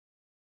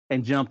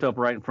and jumped up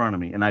right in front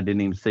of me, and I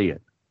didn't even see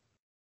it.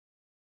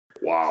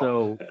 Wow.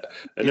 So,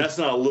 and that's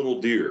not a little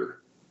deer.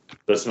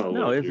 That's not a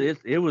little deer.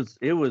 It was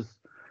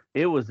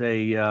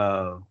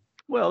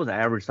an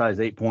average size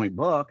 8-point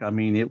buck. I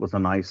mean, it was a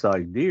nice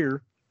sized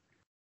deer.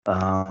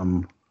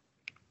 I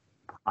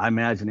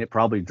imagine it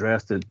probably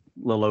dressed at a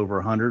little over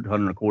 100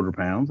 and a quarter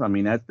pounds. I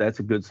mean, that's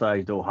a good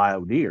sized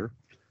Ohio deer.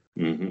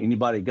 Mm-hmm.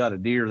 Anybody got a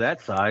deer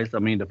that size? I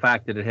mean, the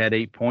fact that it had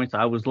 8 points,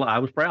 I was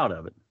proud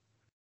of it.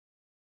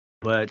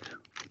 But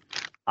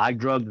I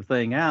drug the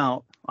thing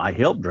out. I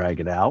helped drag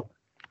it out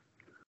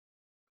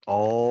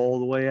all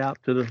the way out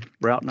to the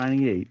Route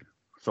 98.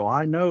 So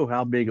I know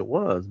how big it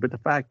was. But the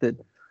fact that,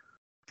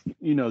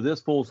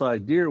 this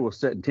full-size deer was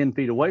sitting 10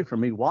 feet away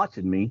from me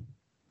watching me,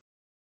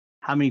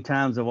 how many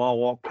times have I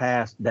walked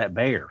past that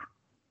bear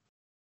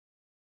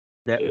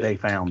that they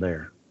found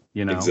there?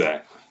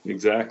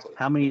 Exactly.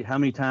 How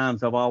many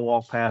times have I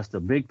walked past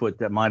a Bigfoot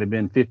that might have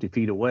been 50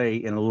 feet away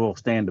in a little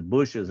stand of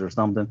bushes or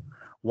something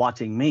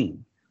watching me?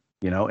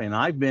 And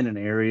I've been in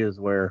areas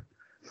where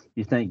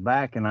you think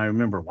back and I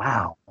remember,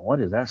 wow, what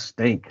does that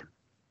stink?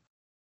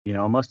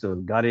 I must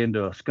have got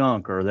into a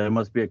skunk, or there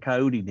must be a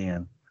coyote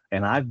den.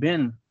 And I've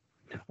been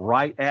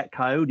right at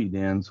coyote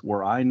dens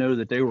where I know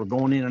that they were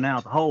going in and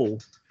out the hole,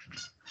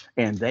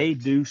 and they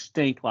do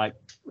stink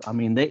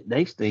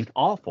they stink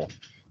awful.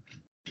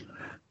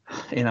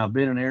 And I've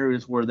been in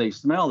areas where they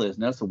smell this,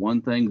 and that's the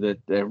one thing that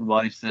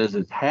everybody says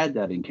has had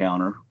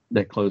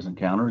that close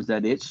encounter, is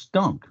that it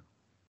stunk.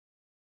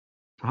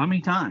 How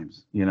many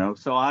times,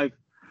 So I've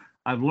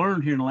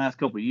learned here in the last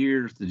couple of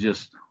years to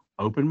just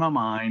open my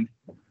mind,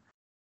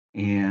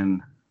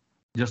 and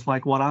just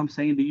like what I'm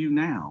saying to you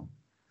now,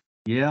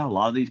 yeah, a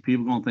lot of these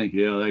people are going to think,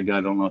 yeah, that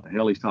guy don't know what the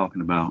hell he's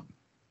talking about.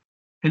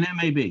 And that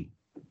may be.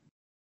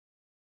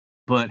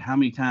 But how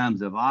many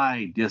times have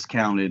I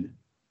discounted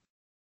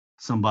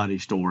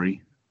somebody's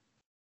story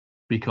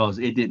because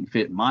it didn't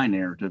fit my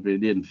narrative?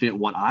 It didn't fit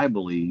what I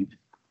believed,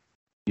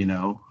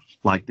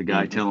 like the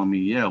guy telling me,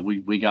 yeah,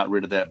 we got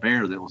rid of that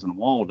bear that was in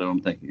Waldo. I'm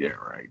thinking, yeah,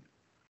 right.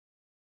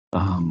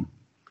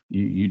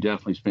 You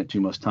definitely spent too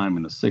much time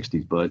in the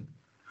 60s, but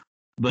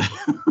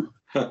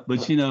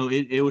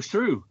it was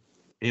true.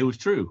 It was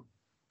true.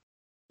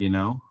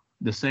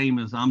 The same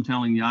as I'm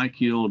telling you, I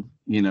killed,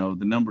 the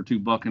number 2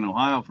 buck in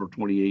Ohio for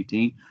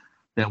 2018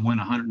 that went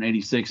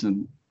 186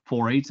 and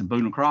 4/8 in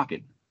Boone and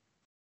Crockett.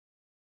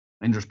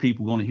 And there's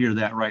people going to hear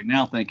that right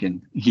now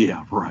thinking,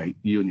 yeah, right,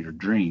 you and your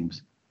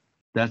dreams.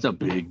 That's a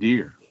big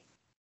deer.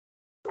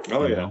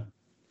 Oh, yeah.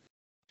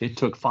 It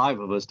took 5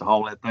 of us to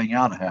haul that thing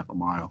out a half a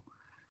mile,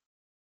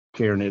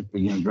 carrying it,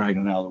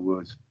 dragging it out of the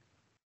woods.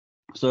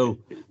 So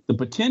the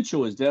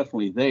potential is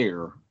definitely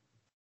there.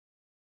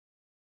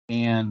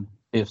 And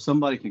if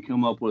somebody can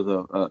come up with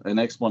an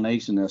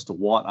explanation as to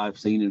what I've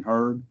seen and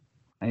heard,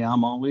 hey,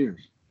 I'm all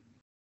ears.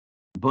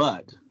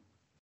 But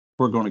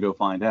we're going to go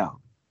find out.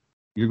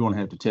 You're going to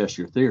have to test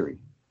your theory.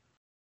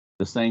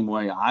 The same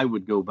way I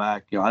would go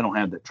back, I don't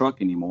have that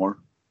truck anymore,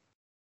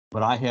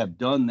 but I have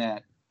done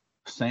that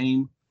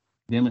same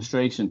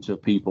demonstration to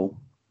people.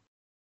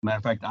 Matter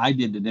of fact, I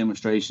did the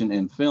demonstration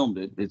and filmed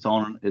it. It's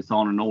on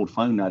an old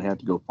phone. I'd have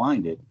to go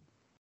find it.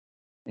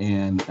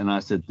 And I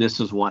said, this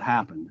is what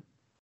happened.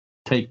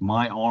 Take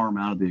my arm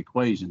out of the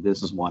equation.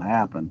 This is what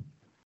happened.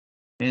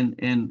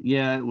 And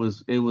yeah, it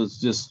was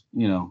just,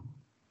 you know,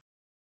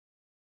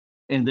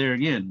 and there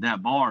again,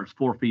 that bar is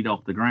 4 feet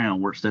off the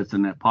ground where it sits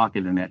in that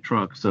pocket in that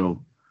truck.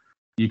 So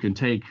you can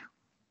take,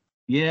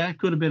 yeah, it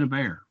could have been a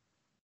bear.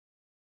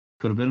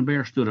 Could have been a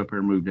bear stood up here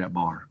and moved that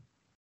bar.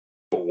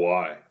 But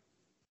why?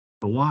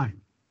 But why?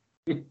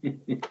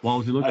 What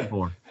was he looking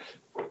for?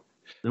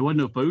 There wasn't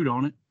no food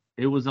on it.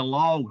 It was a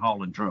log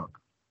hauling truck,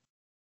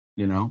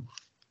 you know?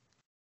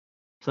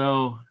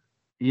 So,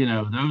 you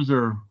know, those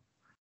are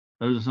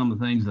some of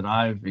the things that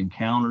I've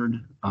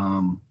encountered.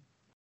 And,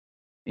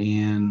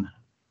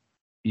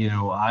 you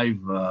know,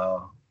 I've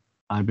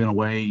been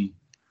away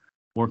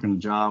working a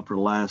job for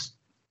the last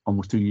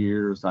almost 2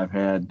 years. I've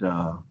had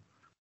a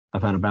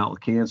bout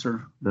with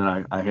cancer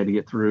that I had to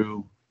get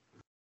through.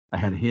 I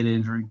had a head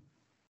injury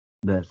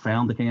that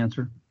found the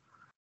cancer.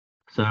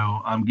 So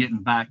I'm getting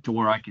back to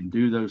where I can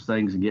do those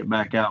things and get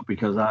back out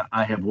because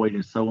I have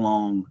waited so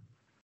long,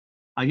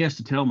 I guess,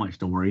 to tell my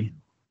story,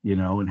 you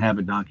know, and have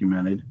it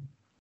documented.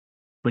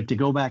 But to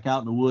go back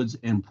out in the woods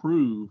and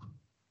prove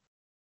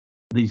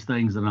these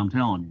things that I'm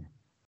telling you.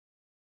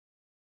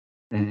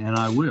 And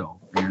I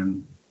will.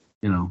 And,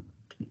 you know.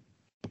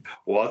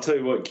 Well, I'll tell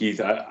you what, Keith,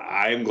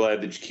 I'm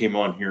glad that you came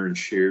on here and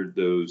shared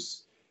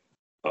those,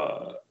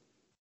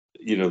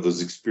 you know,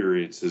 those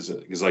experiences.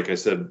 Because like I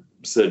said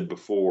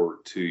before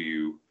to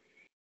you,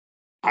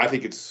 I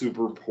think it's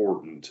super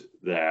important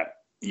that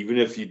even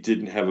if you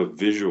didn't have a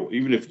visual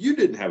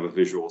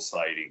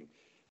sighting,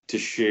 to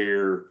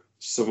share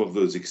some of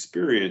those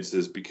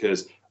experiences,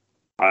 because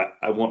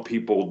I want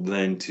people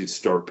then to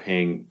start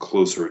paying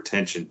closer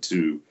attention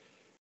to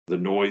the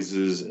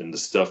noises and the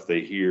stuff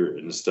they hear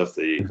and the stuff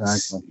they,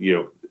 Exactly. you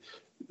know,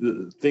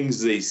 the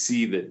things they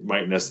see that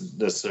might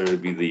necessarily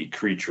be the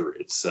creature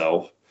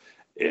itself,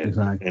 and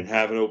Exactly. and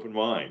have an open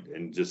mind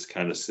and just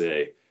kind of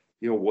say,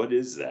 you know, what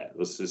is that?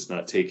 Let's just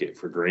not take it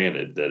for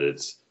granted that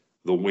it's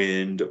the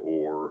wind,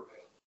 or,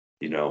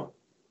 you know,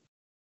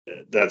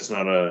 that's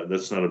not a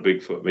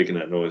Bigfoot making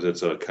that noise.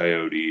 That's a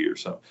coyote or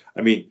something.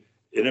 I mean,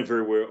 and they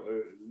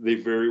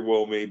very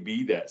well may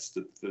be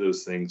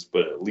those things,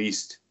 but at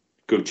least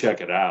go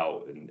check it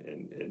out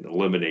and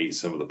eliminate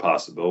some of the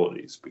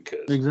possibilities.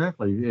 Because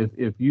Exactly.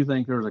 If you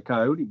think there's a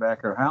coyote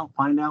back there,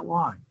 find out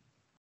why.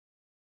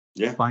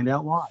 Yeah. Find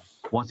out why.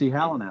 What's he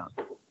howling out?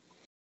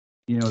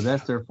 You know,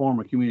 that's their form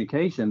of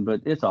communication,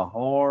 but it's a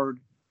hard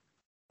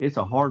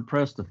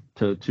press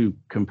to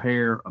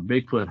compare a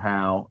Bigfoot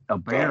howl, a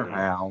bear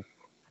howl,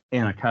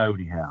 and a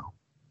coyote howl.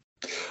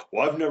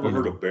 Well, I've never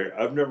heard a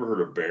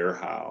bear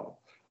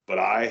howl, but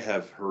I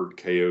have heard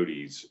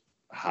coyotes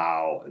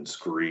howl and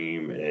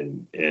scream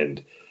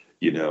and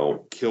you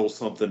know, kill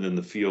something in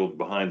the field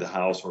behind the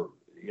house, or,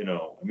 you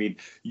know, I mean,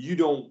 you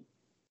don't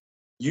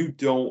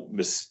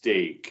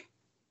mistake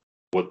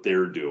what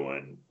they're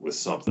doing with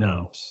something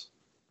else.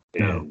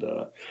 And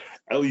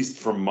at least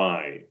from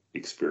my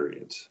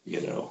experience,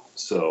 you know.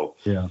 So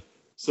yeah.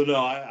 So no,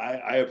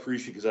 I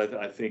appreciate, because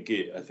I think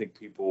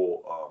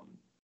people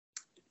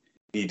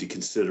need to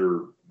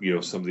consider, you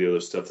know, some of the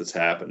other stuff that's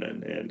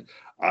happening, and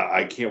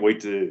I can't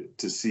wait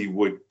to see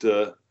what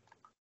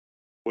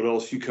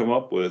else you come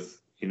up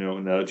with, you know,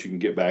 now that you can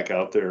get back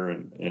out there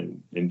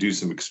and do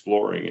some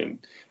exploring.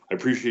 And I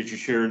appreciate you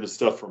sharing the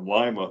stuff from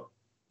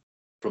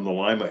the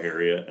Lima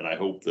area, and I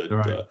hope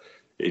that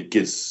it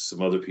gets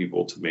some other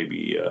people to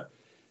maybe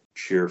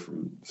share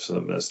from some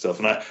of that stuff.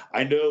 And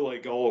I know,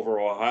 like, all of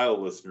our Ohio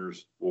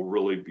listeners will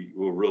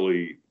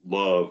really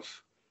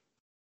love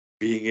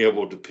being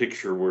able to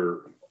picture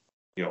where,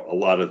 you know, a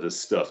lot of this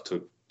stuff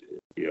took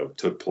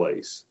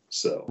place.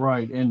 So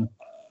right. And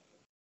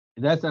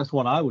that's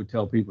what I would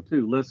tell people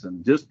too.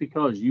 Listen, just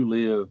because you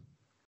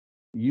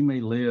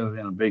may live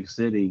in a big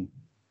city,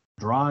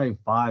 drive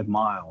 5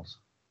 miles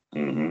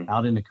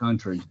out in the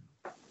country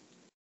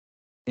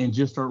and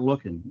just start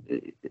looking.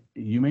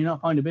 You may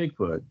not find a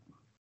Bigfoot,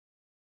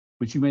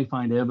 but you may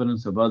find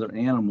evidence of other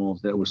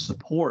animals that would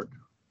support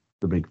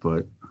the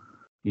Bigfoot.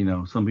 You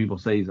know, some people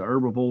say he's a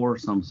herbivore,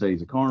 some say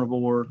he's a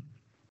carnivore.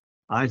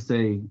 I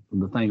say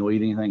the thing will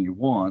eat anything he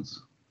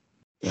wants.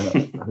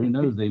 Who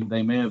knows? They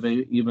may have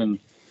even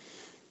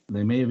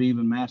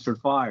mastered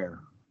fire.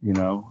 You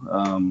know,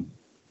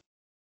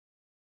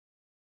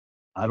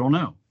 I don't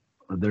know.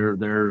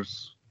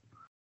 There's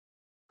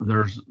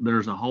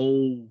a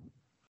whole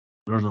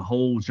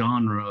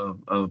genre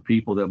of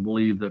people that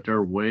believe that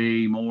they're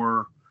way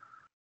more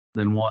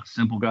than what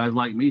simple guys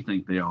like me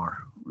think they are.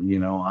 You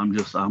know, I'm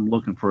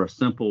looking for a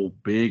simple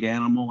big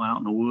animal out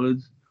in the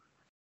woods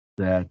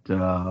that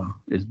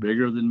is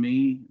bigger than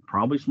me,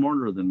 probably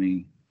smarter than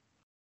me,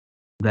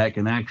 that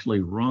can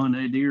actually run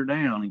a deer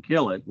down and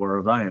kill it,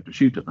 whereas I have to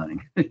shoot the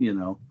thing. You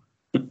know,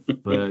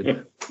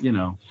 but you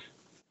know,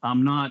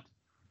 I'm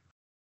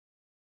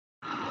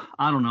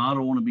I don't know. I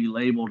don't want to be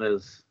labeled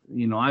as,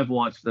 I've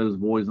watched those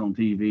boys on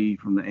TV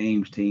from the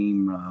Ames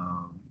team.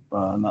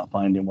 Not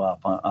Finding,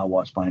 I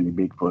watched Finding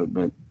Bigfoot,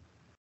 but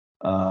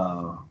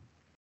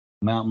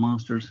Mountain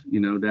Monsters,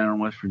 down in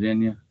West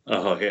Virginia.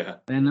 Oh yeah.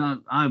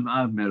 And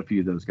I've met a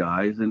few of those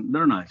guys, and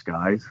they're nice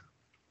guys.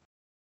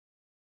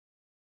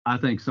 I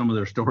think some of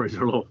their stories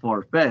are a little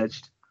far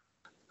fetched.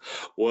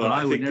 Well, but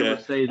I would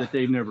never say that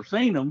they've never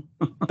seen them.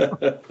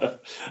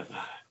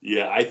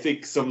 Yeah, I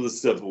think some of the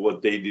stuff of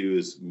what they do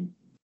is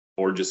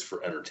more just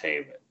for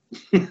entertainment.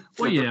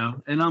 Well, yeah,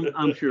 and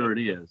I'm sure it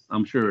is.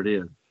 I'm sure it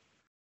is.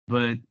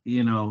 But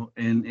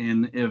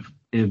and if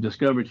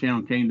Discovery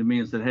Channel came to me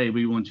and said, "Hey,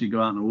 we want you to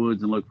go out in the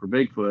woods and look for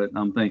Bigfoot,"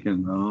 I'm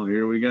thinking, "Oh,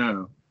 here we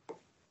go."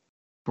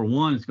 For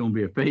one, it's going to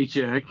be a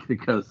paycheck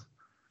because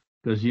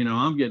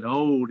I'm getting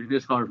old and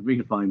it's hard for me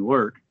to find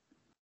work.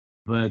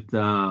 But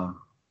I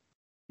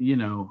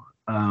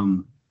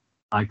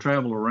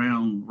travel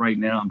around right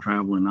now. I'm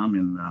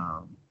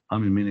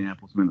in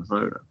Minneapolis,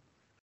 Minnesota.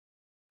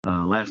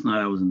 Last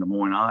night I was in Des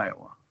Moines,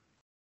 Iowa.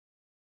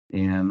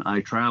 And I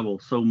travel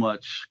so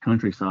much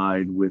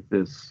countryside with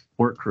this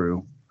work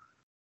crew.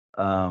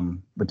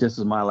 But this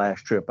is my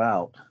last trip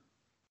out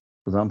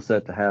because I'm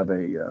set to have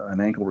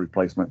an ankle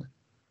replacement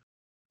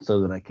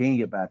so that I can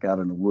get back out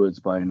in the woods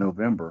by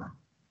November.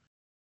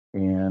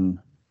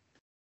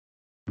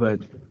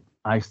 But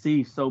I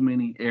see so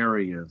many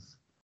areas,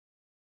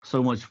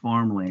 so much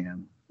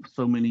farmland,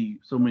 so many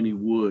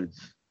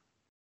woods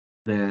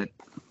that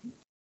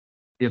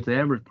if the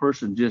average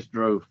person just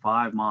drove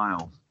 5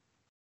 miles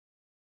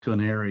to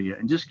an area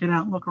and just get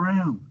out and look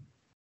around,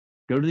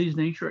 go to these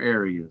nature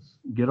areas,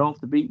 get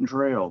off the beaten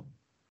trail.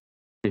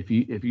 If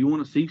you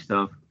want to see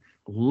stuff,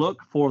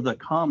 look for the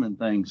common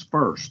things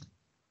first,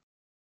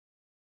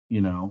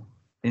 and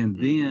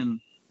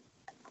then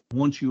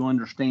once you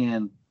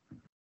understand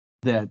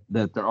that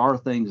there are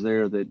things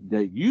there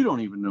that you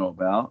don't even know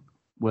about,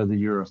 whether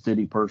you're a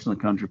city person, a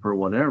country person,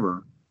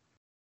 whatever,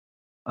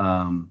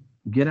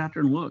 get out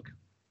there and look,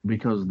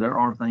 because there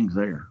are things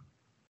there.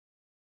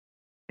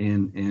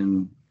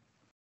 And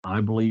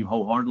I believe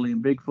wholeheartedly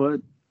in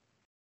Bigfoot.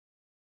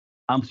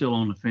 I'm still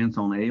on the fence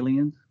on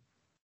aliens,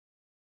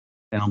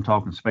 and I'm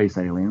talking space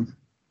aliens.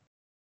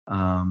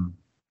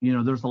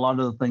 There's a lot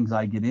of the things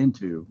I get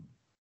into,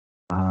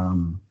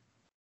 and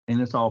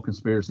it's all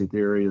conspiracy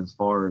theory as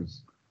far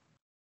as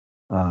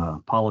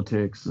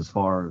politics, as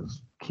far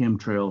as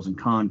chemtrails and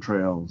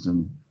contrails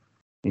and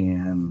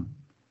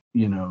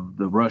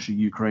the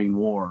Russia-Ukraine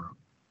war.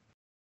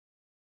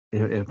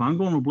 If I'm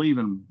going to believe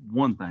in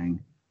one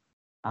thing,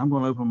 I'm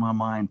going to open my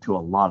mind to a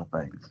lot of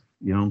things.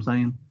 You know what I'm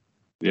saying?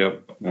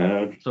 Yep.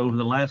 So over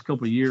the last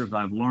couple of years,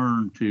 I've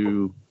learned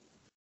to,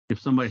 if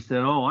somebody said,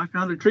 "Oh, I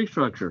found a tree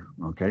structure,"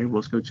 okay,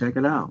 let's go check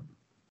it out.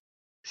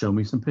 Show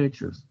me some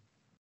pictures.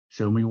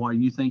 Show me why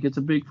you think it's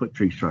a Bigfoot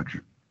tree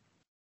structure.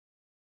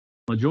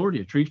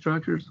 Majority of tree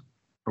structures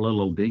are little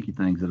old dinky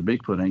things that a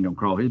Bigfoot ain't gonna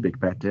crawl his big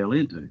fat tail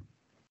into,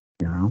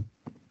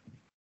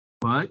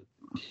 But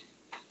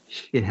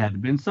it had to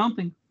been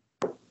something.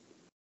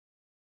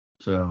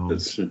 So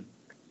that's true.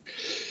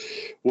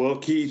 Well,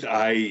 Keith,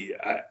 I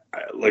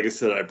like I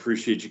said, I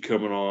appreciate you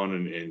coming on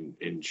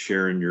and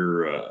sharing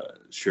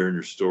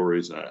your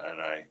stories. And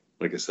I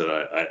like I said,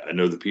 I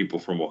know the people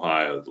from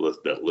Ohio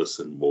that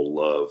listen will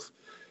love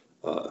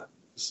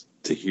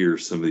to hear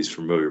some of these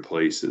familiar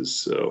places.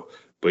 So,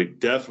 but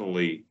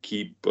definitely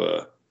keep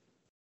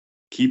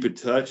in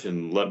touch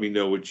and let me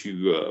know what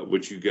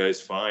you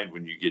guys find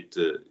when you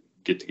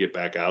get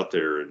back out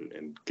there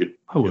and get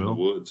in the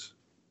woods.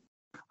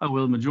 I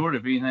will. The majority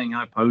of anything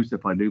I post,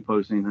 if I do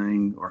post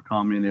anything or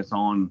comment, it's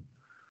on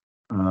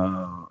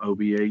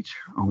OBH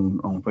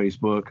on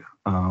Facebook.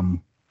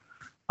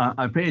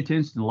 I pay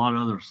attention to a lot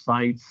of other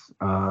sites.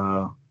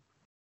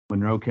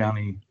 Monroe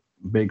County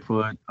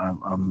Bigfoot,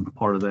 I'm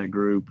part of that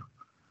group,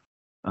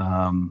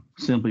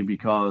 simply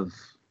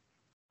because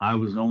I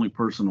was the only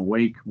person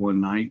awake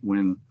one night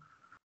when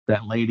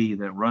that lady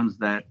that runs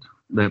that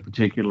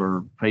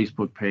particular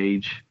Facebook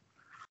page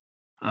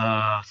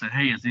said,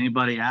 "Hey, is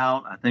anybody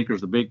out? I think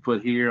there's a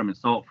Bigfoot here. I'm in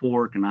Salt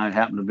Fork," and I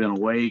happened to have been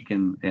awake,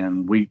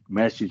 and we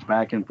messaged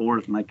back and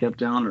forth, and I kept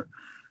telling her,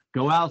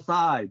 "Go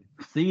outside,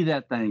 see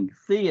that thing,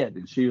 see it."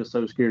 And she was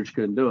so scared she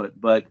couldn't do it,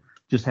 but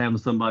just having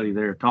somebody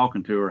there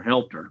talking to her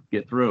helped her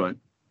get through it.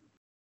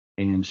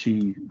 And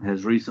she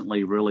has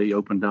recently really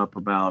opened up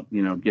about,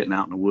 getting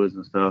out in the woods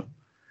and stuff.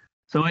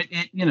 So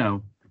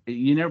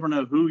you never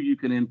know who you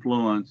can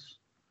influence.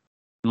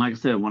 And like I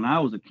said, when I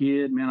was a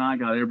kid, man, I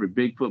got every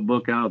Bigfoot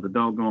book out of the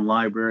doggone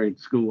library at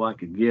school I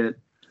could get.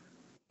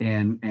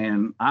 And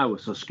I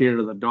was so scared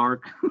of the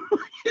dark,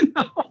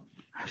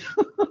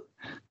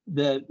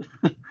 that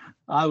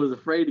I was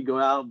afraid to go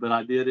out, but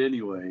I did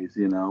anyways.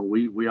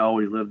 We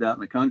always lived out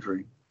in the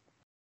country.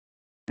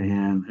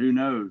 And who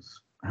knows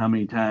how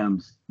many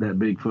times that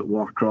Bigfoot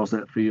walked across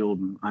that field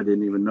and I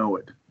didn't even know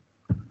it.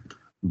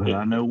 But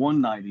I know one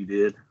night he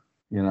did,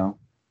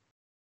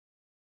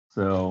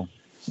 So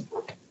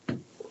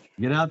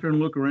get out there and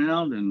look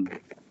around, and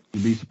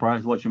you'd be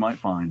surprised what you might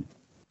find.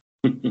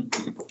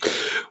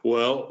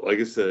 Well, like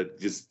I said,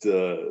 just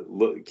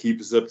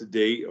keep us up to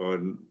date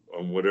on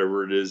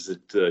whatever it is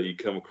that you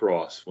come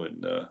across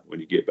when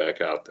you get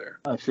back out there.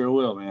 I sure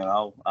will, man.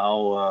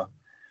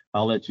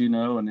 I'll let you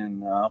know, and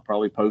then I'll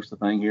probably post a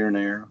thing here and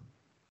there,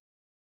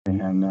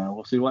 and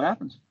we'll see what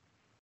happens.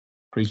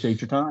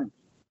 Appreciate your time.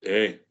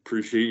 Hey,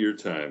 appreciate your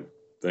time.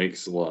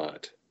 Thanks a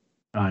lot.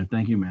 All right,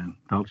 thank you, man.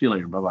 Talk to you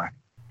later. Bye-bye.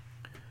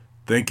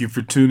 Thank you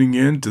for tuning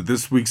in to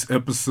this week's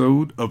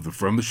episode of the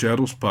From the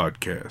Shadows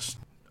podcast.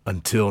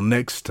 Until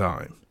next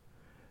time,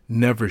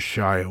 never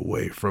shy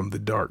away from the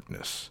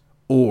darkness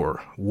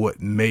or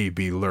what may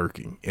be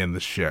lurking in the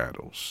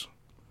shadows.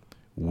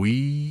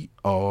 We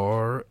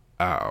are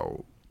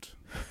out.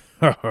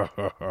 God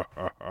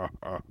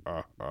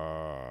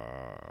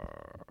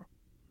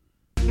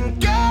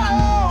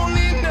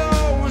only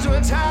knows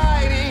what's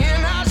hiding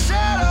in our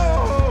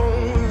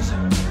shadows.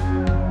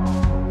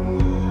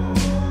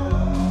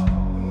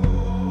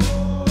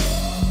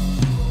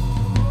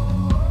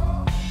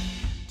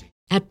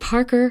 At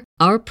Parker,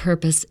 our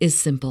purpose is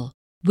simple.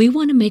 We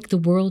want to make the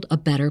world a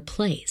better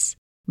place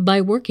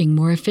by working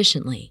more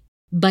efficiently,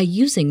 by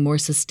using more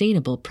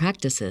sustainable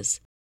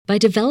practices, by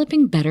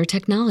developing better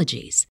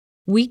technologies.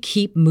 We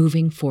keep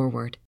moving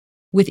forward.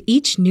 With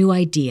each new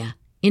idea,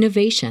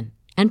 innovation,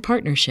 and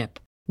partnership,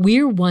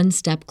 we're one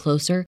step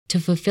closer to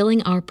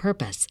fulfilling our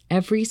purpose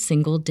every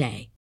single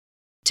day.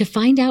 To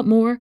find out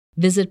more,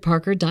 visit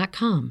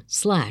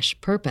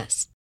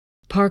parker.com/purpose.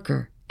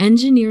 Parker,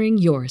 engineering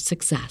your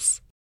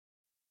success.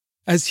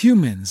 As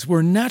humans,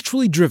 we're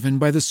naturally driven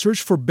by the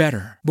search for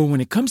better. But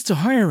when it comes to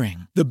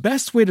hiring, the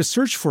best way to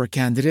search for a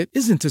candidate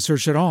isn't to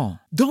search at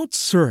all. Don't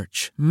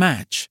search,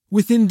 match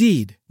with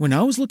Indeed. When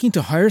I was looking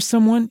to hire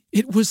someone,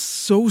 it was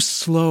so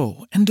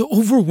slow and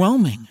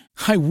overwhelming.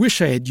 I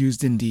wish I had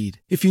used Indeed.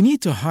 If you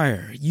need to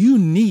hire, you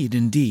need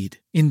Indeed.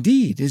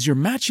 Indeed is your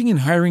matching and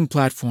hiring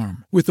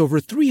platform with over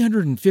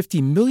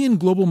 350 million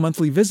global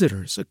monthly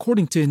visitors,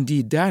 according to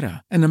Indeed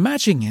data, and a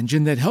matching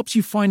engine that helps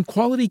you find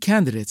quality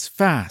candidates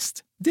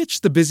fast.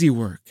 Ditch the busy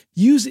work.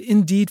 Use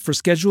Indeed for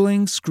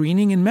scheduling,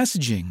 screening, and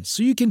messaging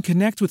so you can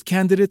connect with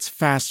candidates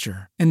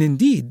faster. And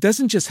Indeed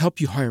doesn't just help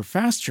you hire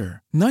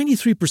faster.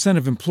 93%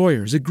 of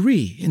employers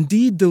agree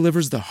Indeed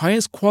delivers the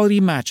highest quality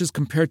matches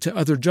compared to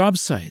other job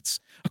sites,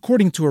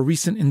 according to a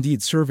recent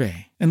Indeed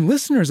survey. And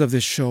listeners of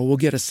this show will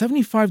get a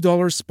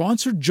 $75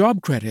 sponsored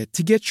job credit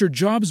to get your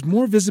jobs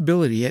more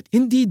visibility at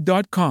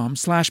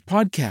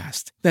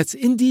Indeed.com/podcast. That's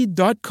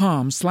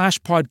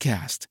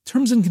Indeed.com/podcast.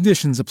 Terms and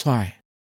conditions apply.